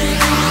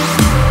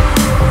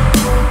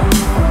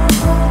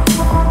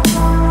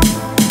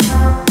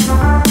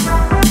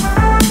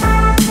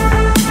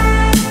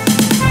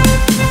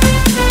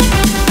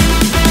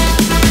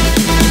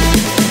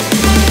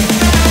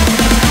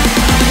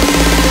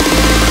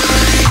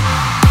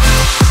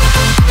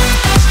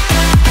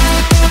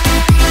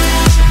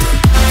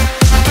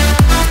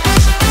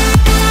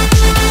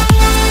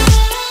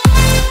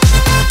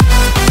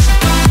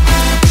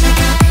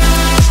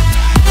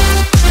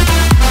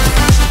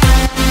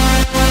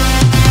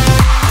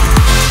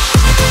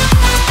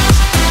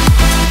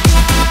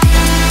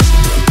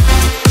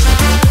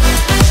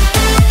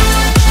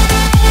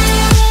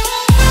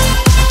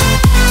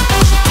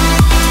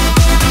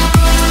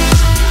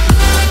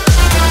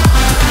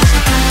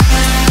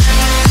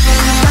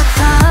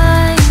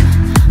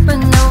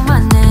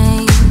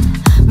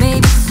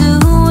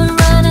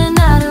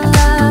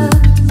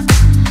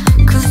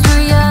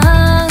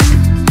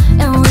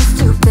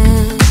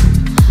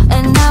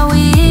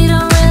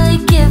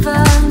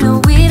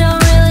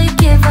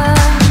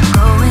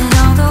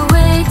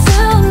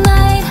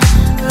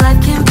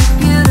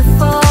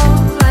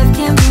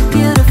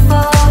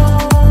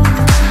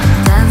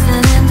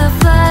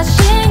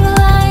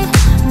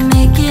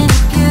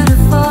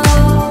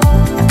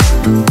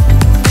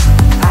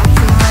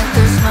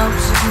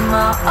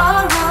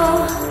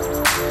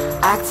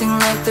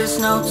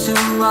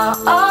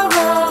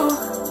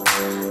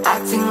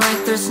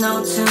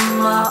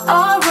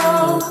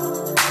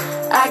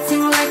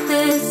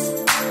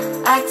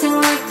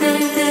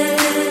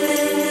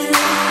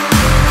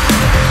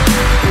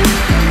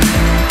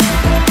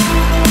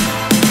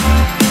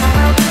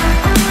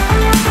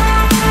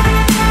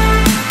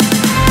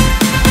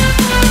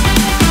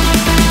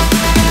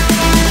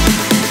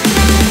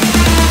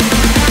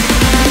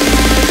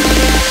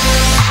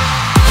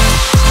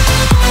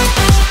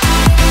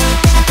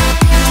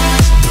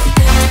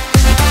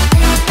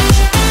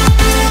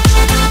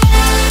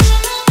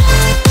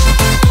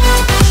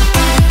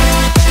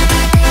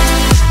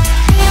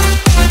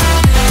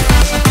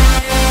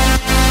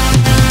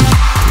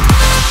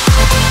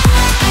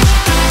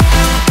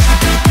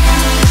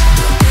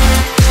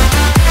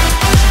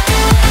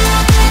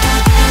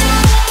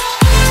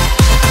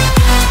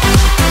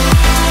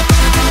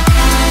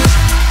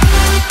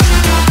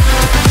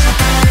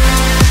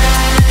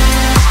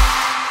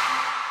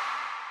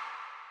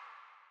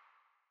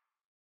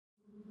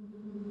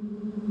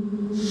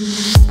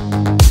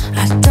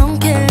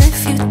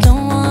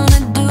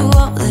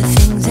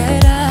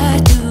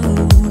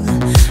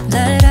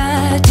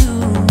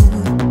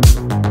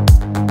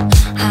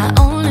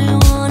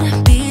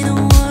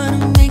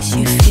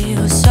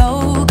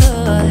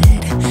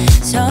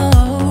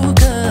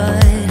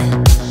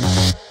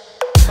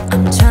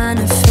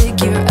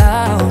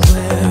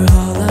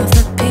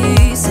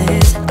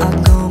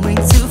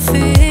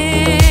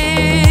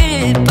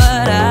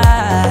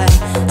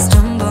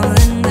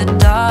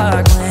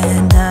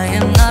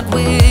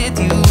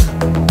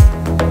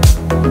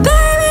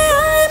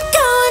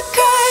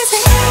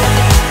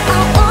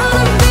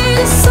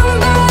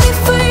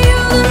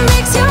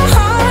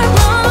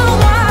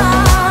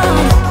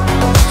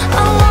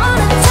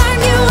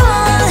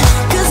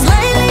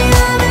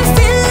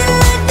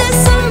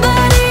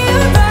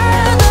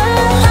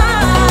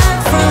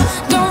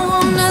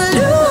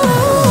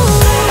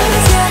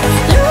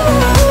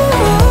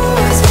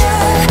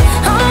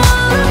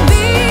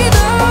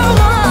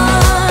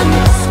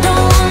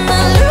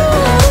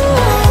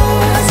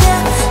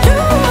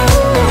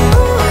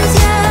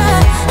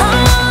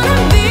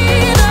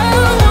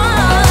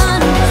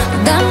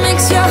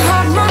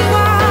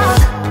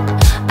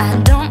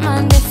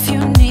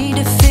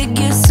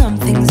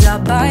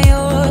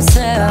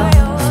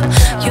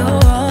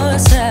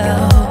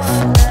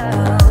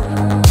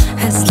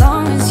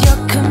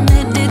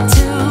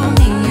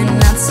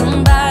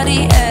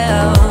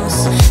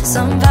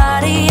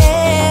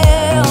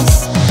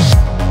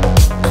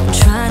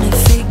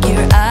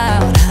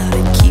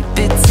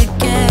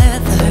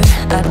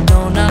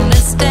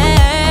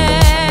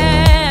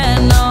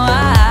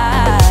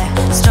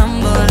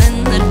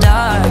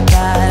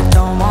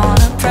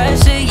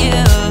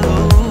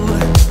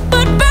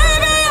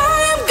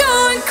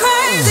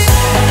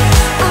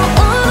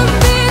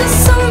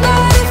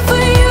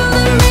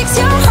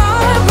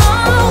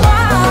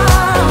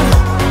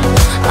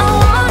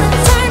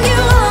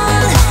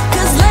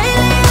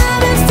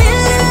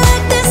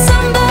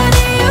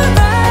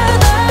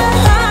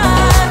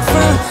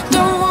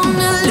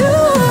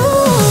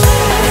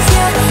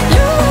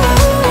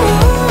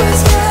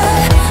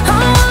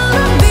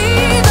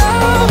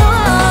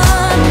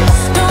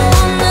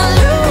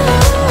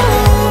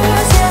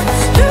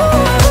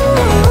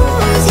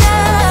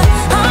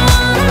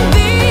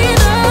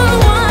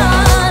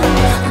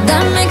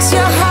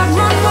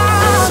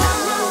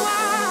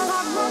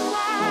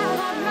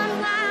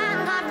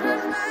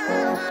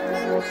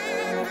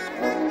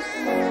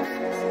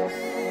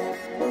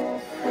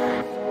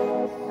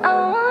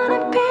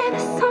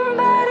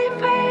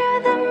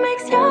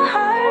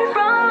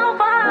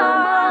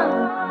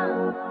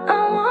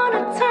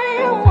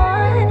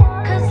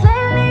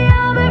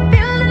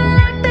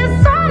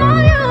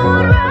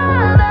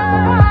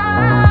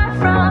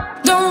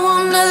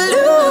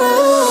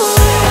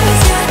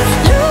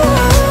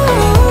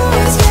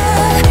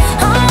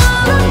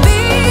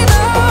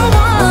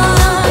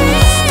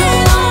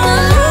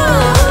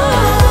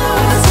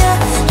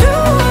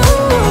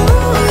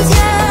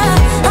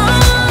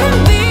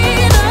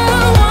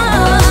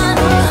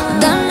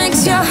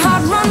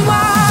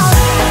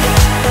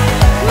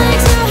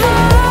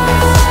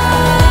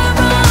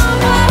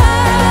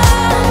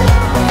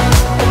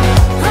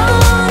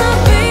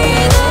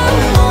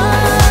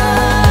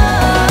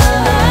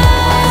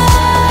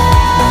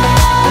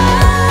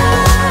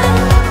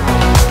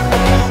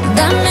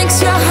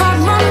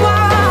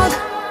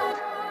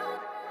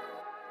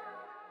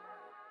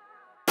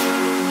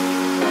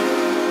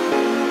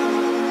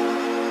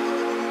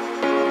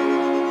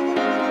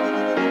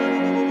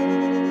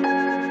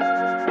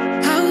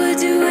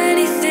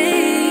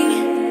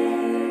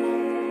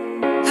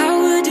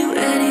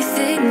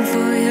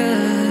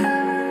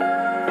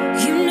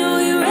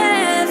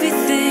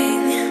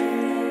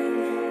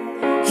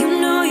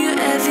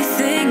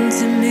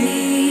 to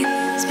me.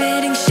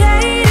 Spitting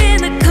shade in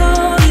the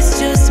cold, it's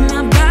just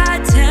my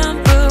bad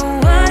temper.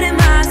 What am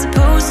I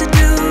supposed to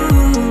do?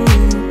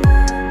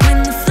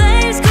 When the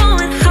flame's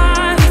going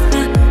high with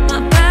my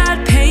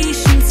bad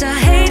patience, I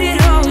hate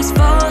it always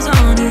falls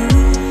on you.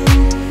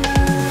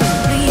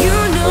 But you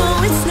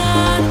know it's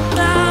not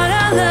about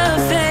our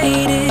love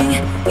fading.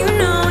 You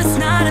know it's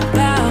not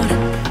about,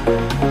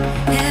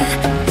 yeah.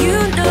 You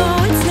know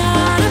it's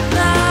not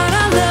about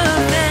our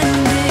love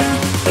ending.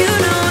 You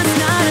know it's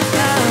not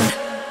about,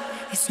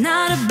 it's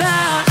not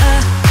about us.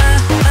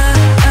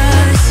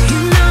 You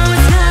know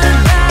it's not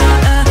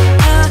about us.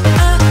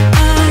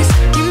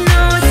 You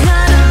know it's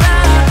not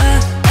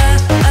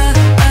about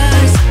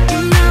us. You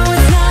know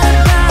it's not about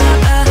us.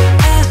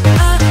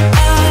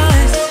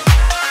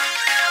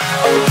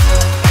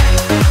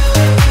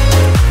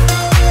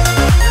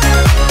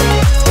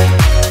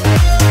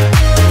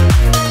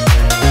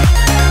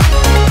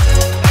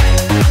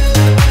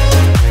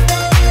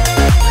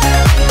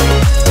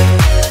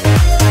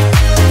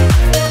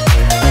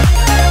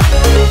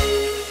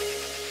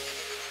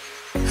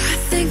 I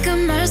think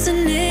I'm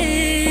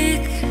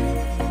arsenic,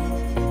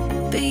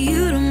 but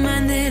you don't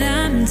mind that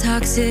I'm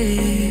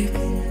toxic.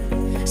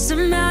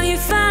 Somehow you're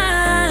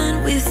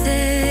fine with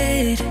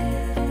it,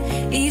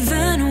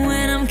 even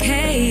when I'm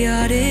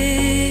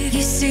chaotic.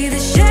 You see the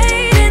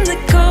shade in the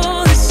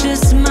cold, it's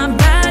just my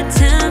bad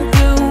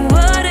temper.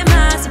 What am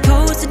I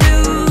supposed to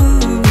do?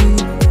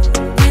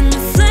 When the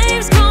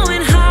flame's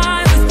going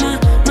high with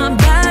my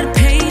bad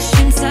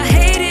patience, I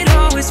hate it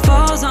always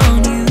falls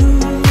on you.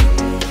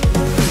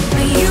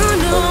 But you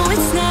know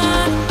it's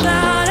not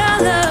about our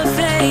love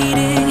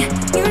fading.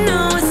 You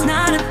know it's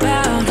not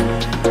about,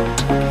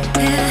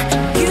 yeah.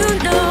 You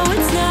know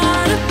it's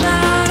not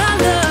about our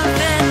love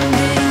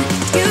ending.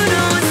 You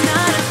know it's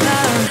not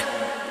about,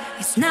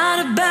 it's not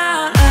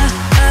about us.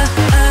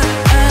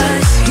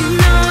 You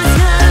know it's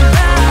not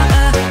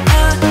about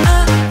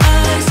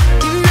us.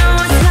 You know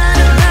it's not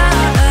about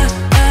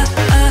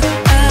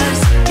us.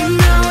 You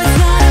know it's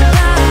not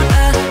about us.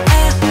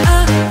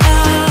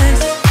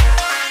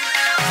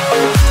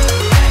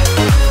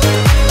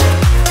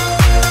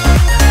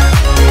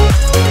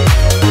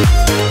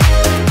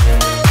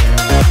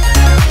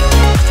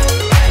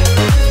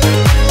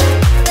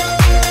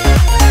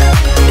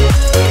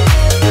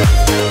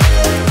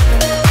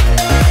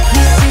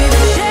 You see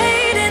the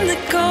shade in the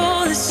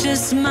cold, it's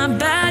just my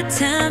bad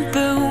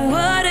temper.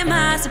 What am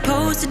I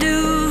supposed to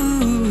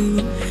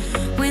do?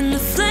 When the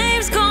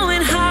flame's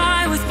going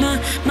high with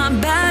my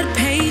bad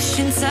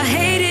patience, I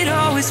hate it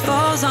always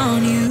falls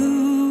on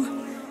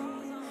you.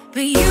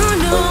 But you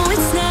know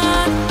it's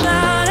not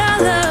about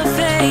our love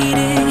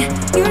fading.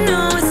 You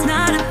know it's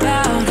not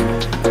about,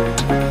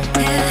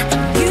 yeah.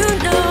 You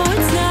know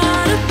it's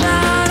not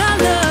about our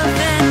love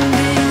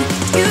ending.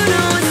 You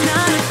know it's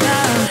not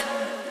about,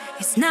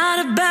 it's not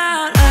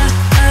about us.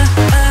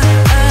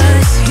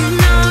 You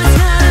know it's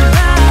not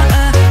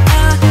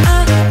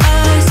about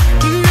us.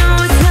 You know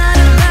it's not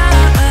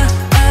about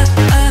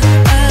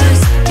us.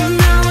 You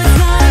know it's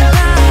not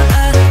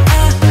about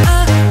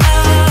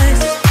us.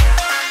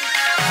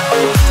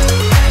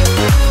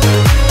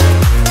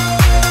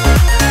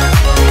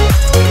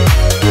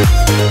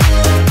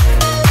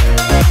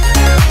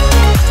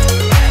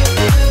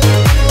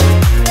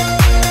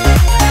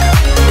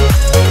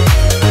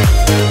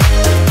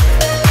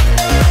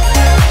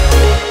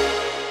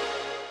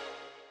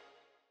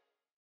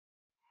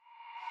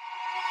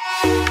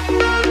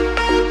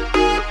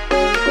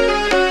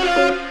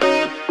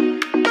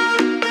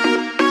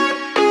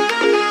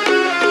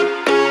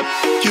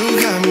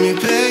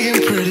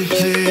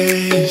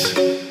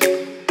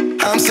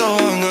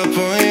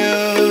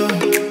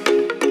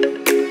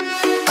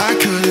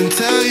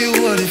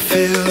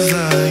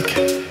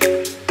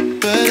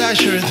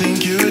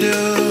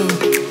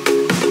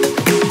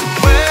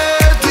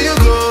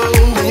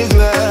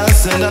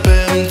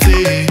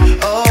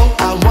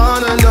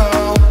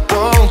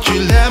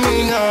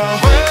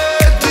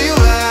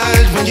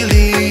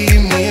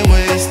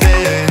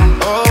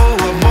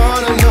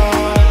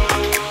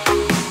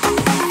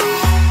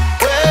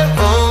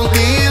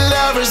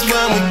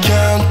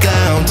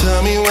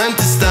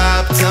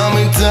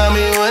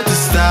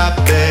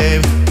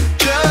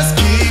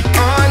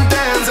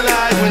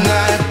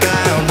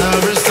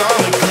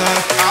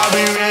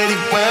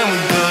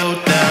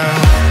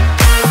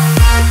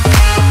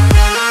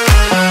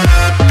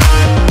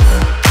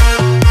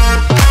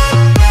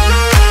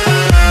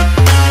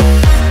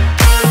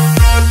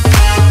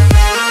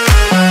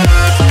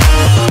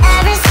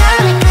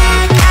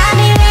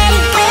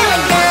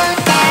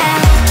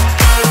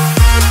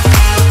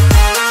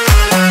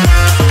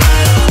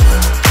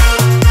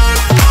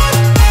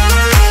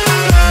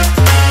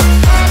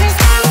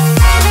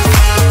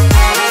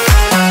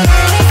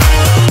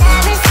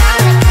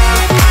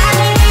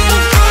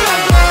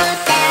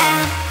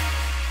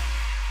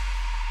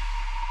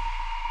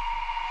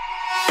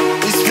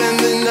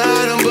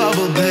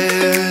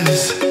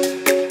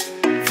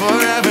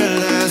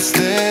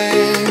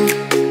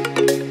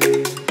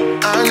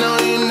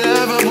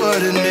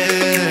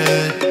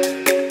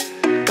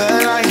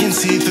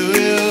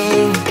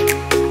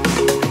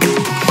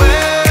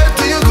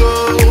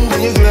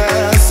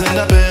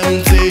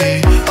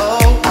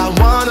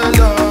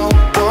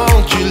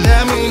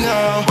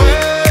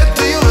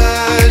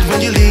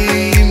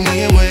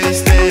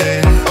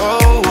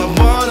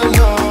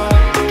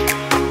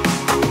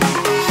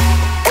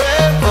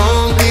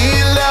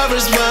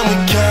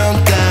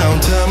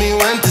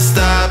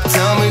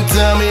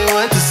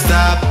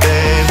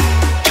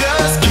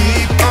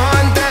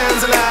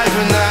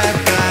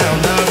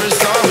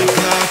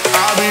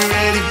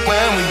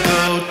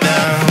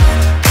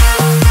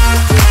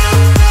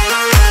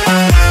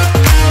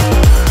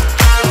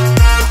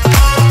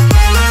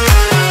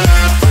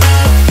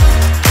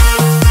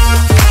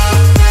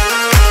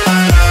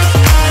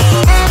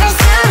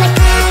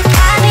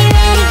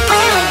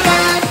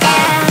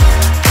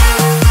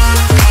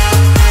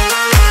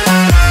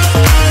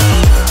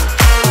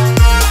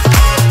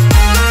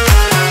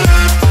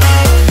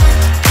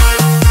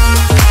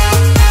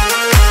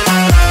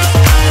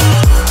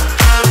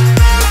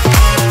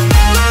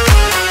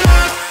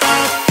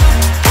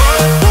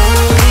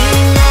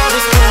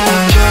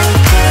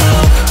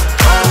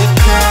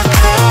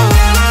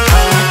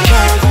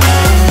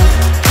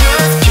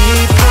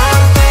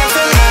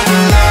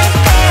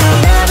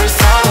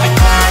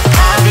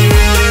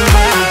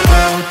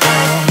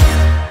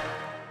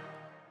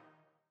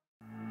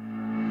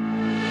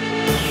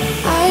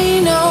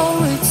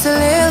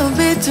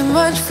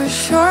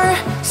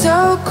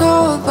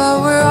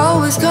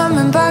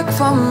 coming back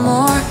for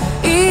more.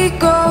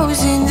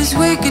 Egos in this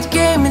wicked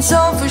game, it's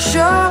all for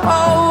sure.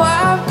 Oh,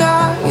 I've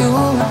got you.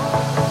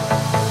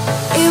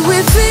 If we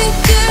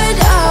figured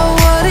out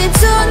what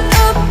it's all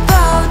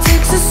about,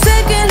 takes a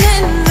second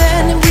and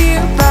then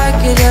we're back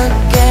it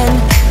again.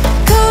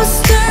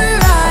 Coaster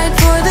ride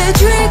for the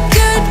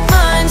triggered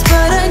minds,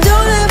 but I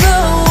don't ever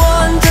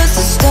want us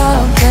to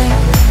stop it.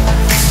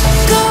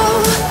 Go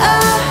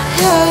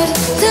ahead,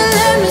 tell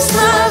them it's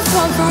my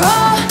fault for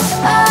all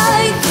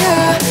I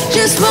care.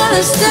 Just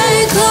wanna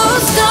stay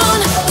close,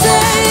 don't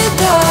say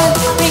that.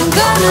 Ain't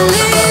gonna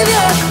leave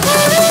ya.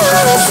 I don't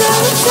wanna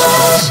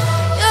sabotage.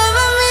 You're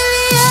a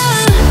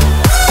million.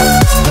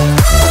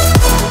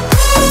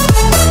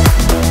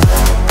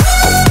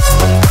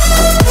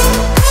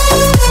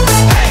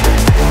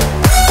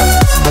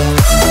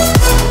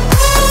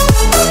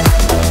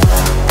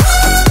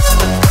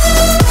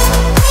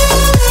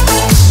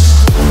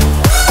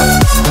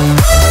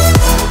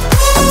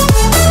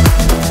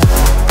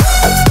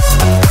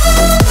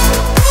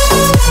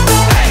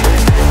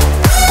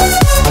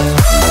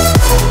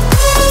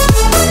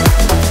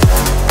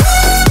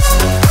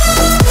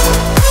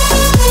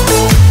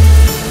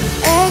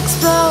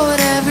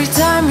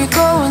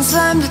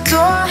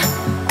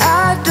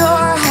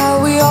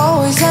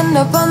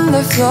 Up on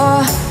the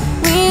floor,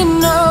 we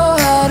know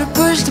how to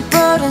push the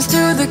buttons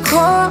to the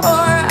core.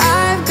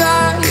 I've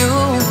got you.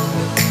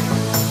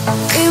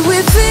 If we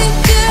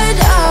figured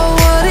out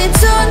what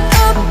it's all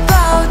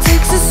about,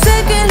 takes a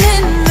second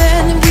and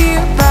then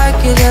we're back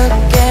it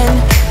again.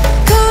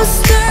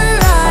 Coaster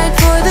ride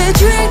for the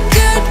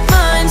triggered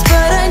minds,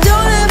 but I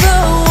don't ever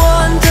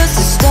want us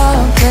to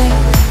stop it.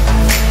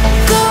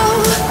 Go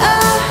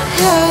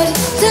ahead,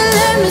 tell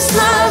them it's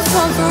my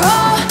fault for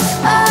all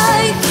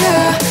I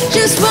care.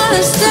 Just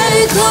wanna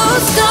stay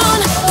close,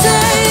 don't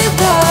say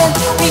that.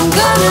 Ain't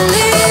gonna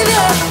leave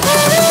ya.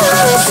 I don't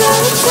wanna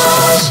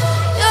sabotage.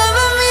 You're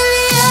a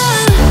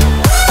million.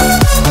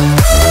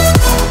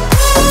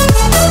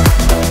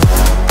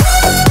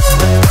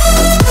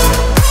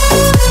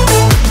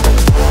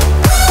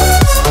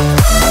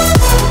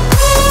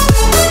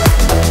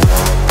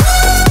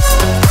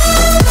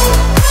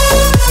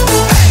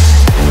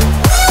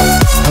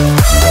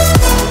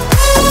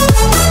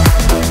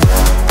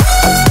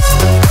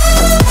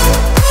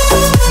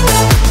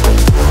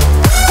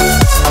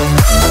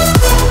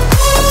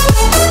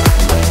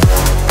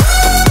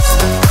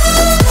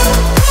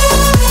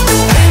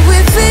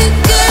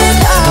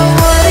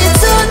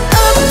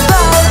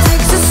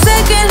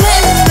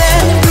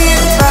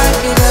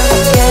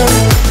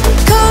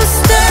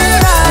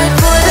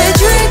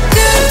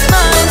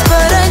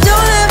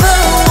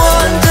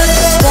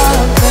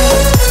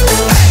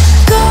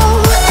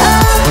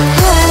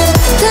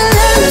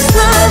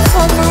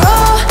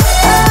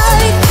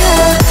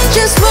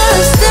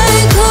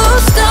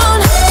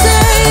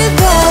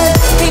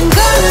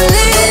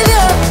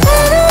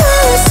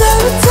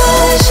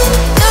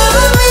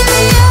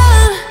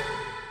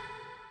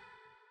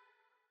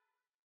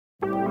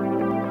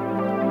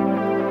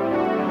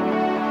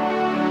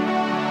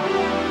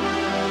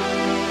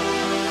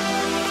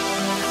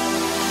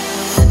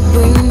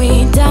 Bring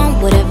me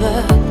down, whatever.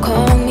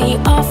 Call me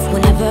off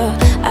whenever.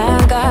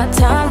 I got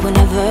time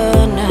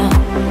whenever now.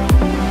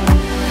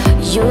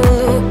 You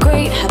look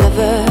great,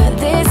 however.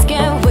 This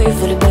can't wait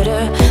for the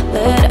better.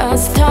 Let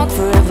us talk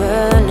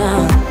forever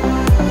now.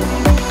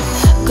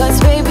 Cause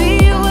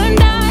baby, you and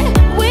I,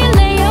 we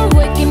lay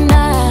awake at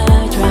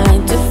night,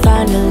 trying to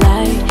find a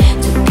light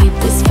to keep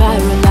this fire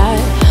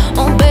alive.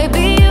 Oh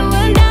baby, you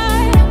and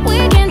I, we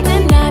can't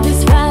deny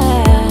this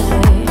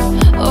fight.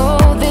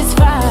 Oh, this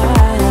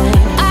fight.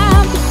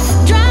 I'm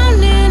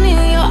drowning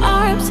in your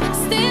arms,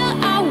 still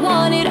I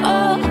want it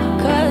all.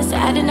 Cause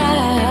I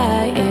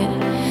deny it,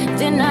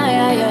 deny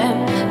I am.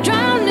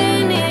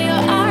 Drowning in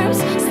your arms,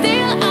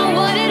 still I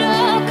want it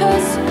all.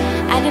 Cause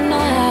I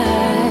deny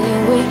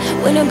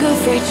we're no good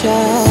for each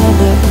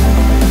other.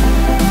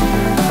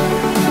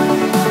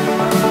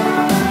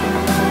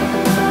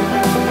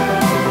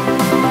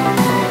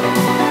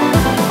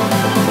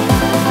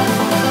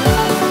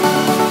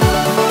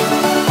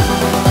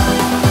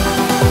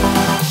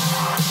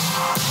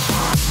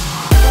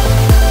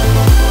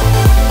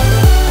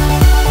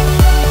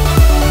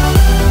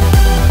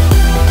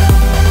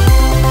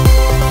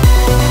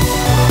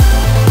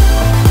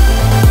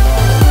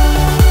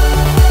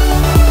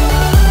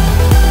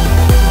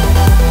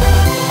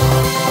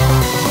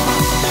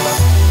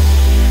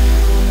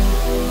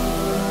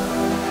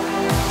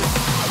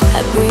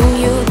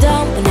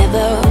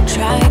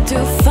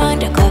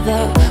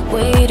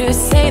 Way to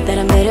say that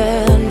I'm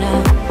better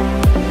now.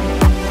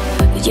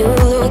 You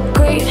look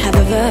great,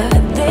 however.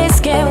 This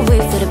can't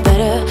wait for the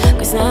better.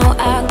 Cause now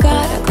I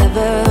got a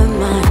clever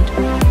mind.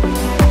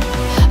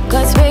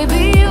 Cause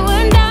baby, you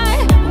and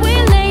I, we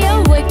lay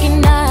awake at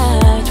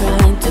night,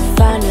 trying to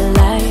find a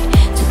light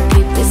to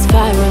keep this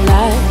fire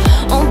alive.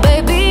 Oh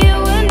baby, you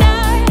and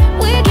I,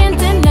 we can't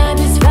deny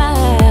this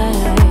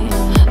fight.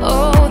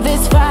 Oh,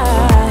 this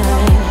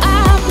fight.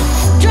 I'm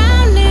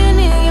drowning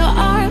in your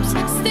arms,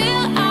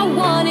 still I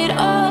want it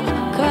all.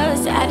 Cause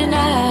I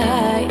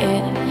deny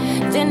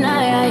it,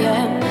 deny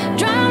it.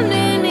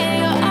 Drowning in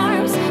your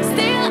arms,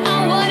 still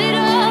I want it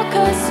all.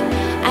 Cause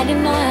I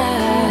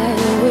deny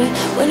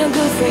we're no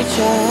good for each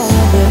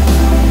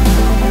other.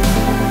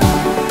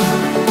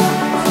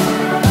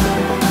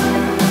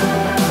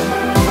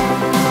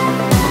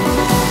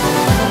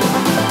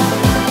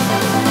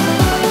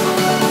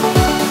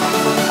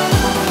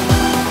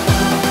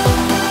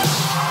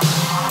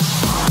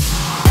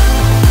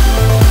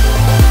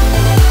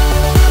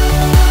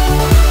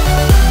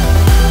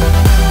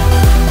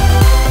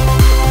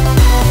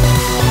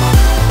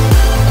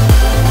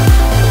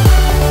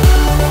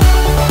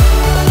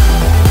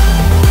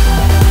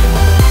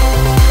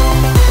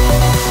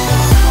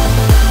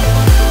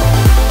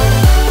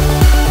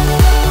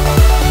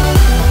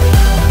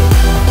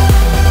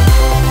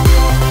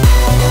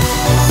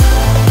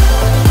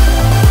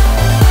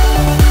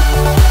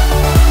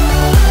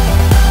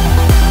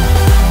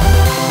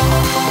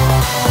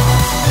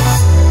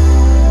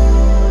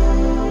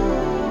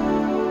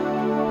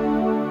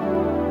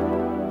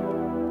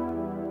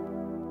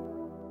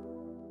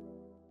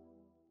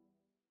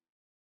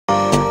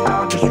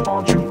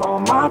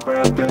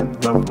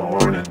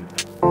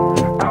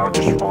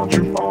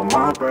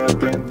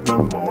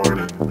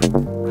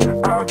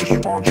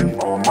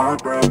 My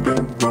breath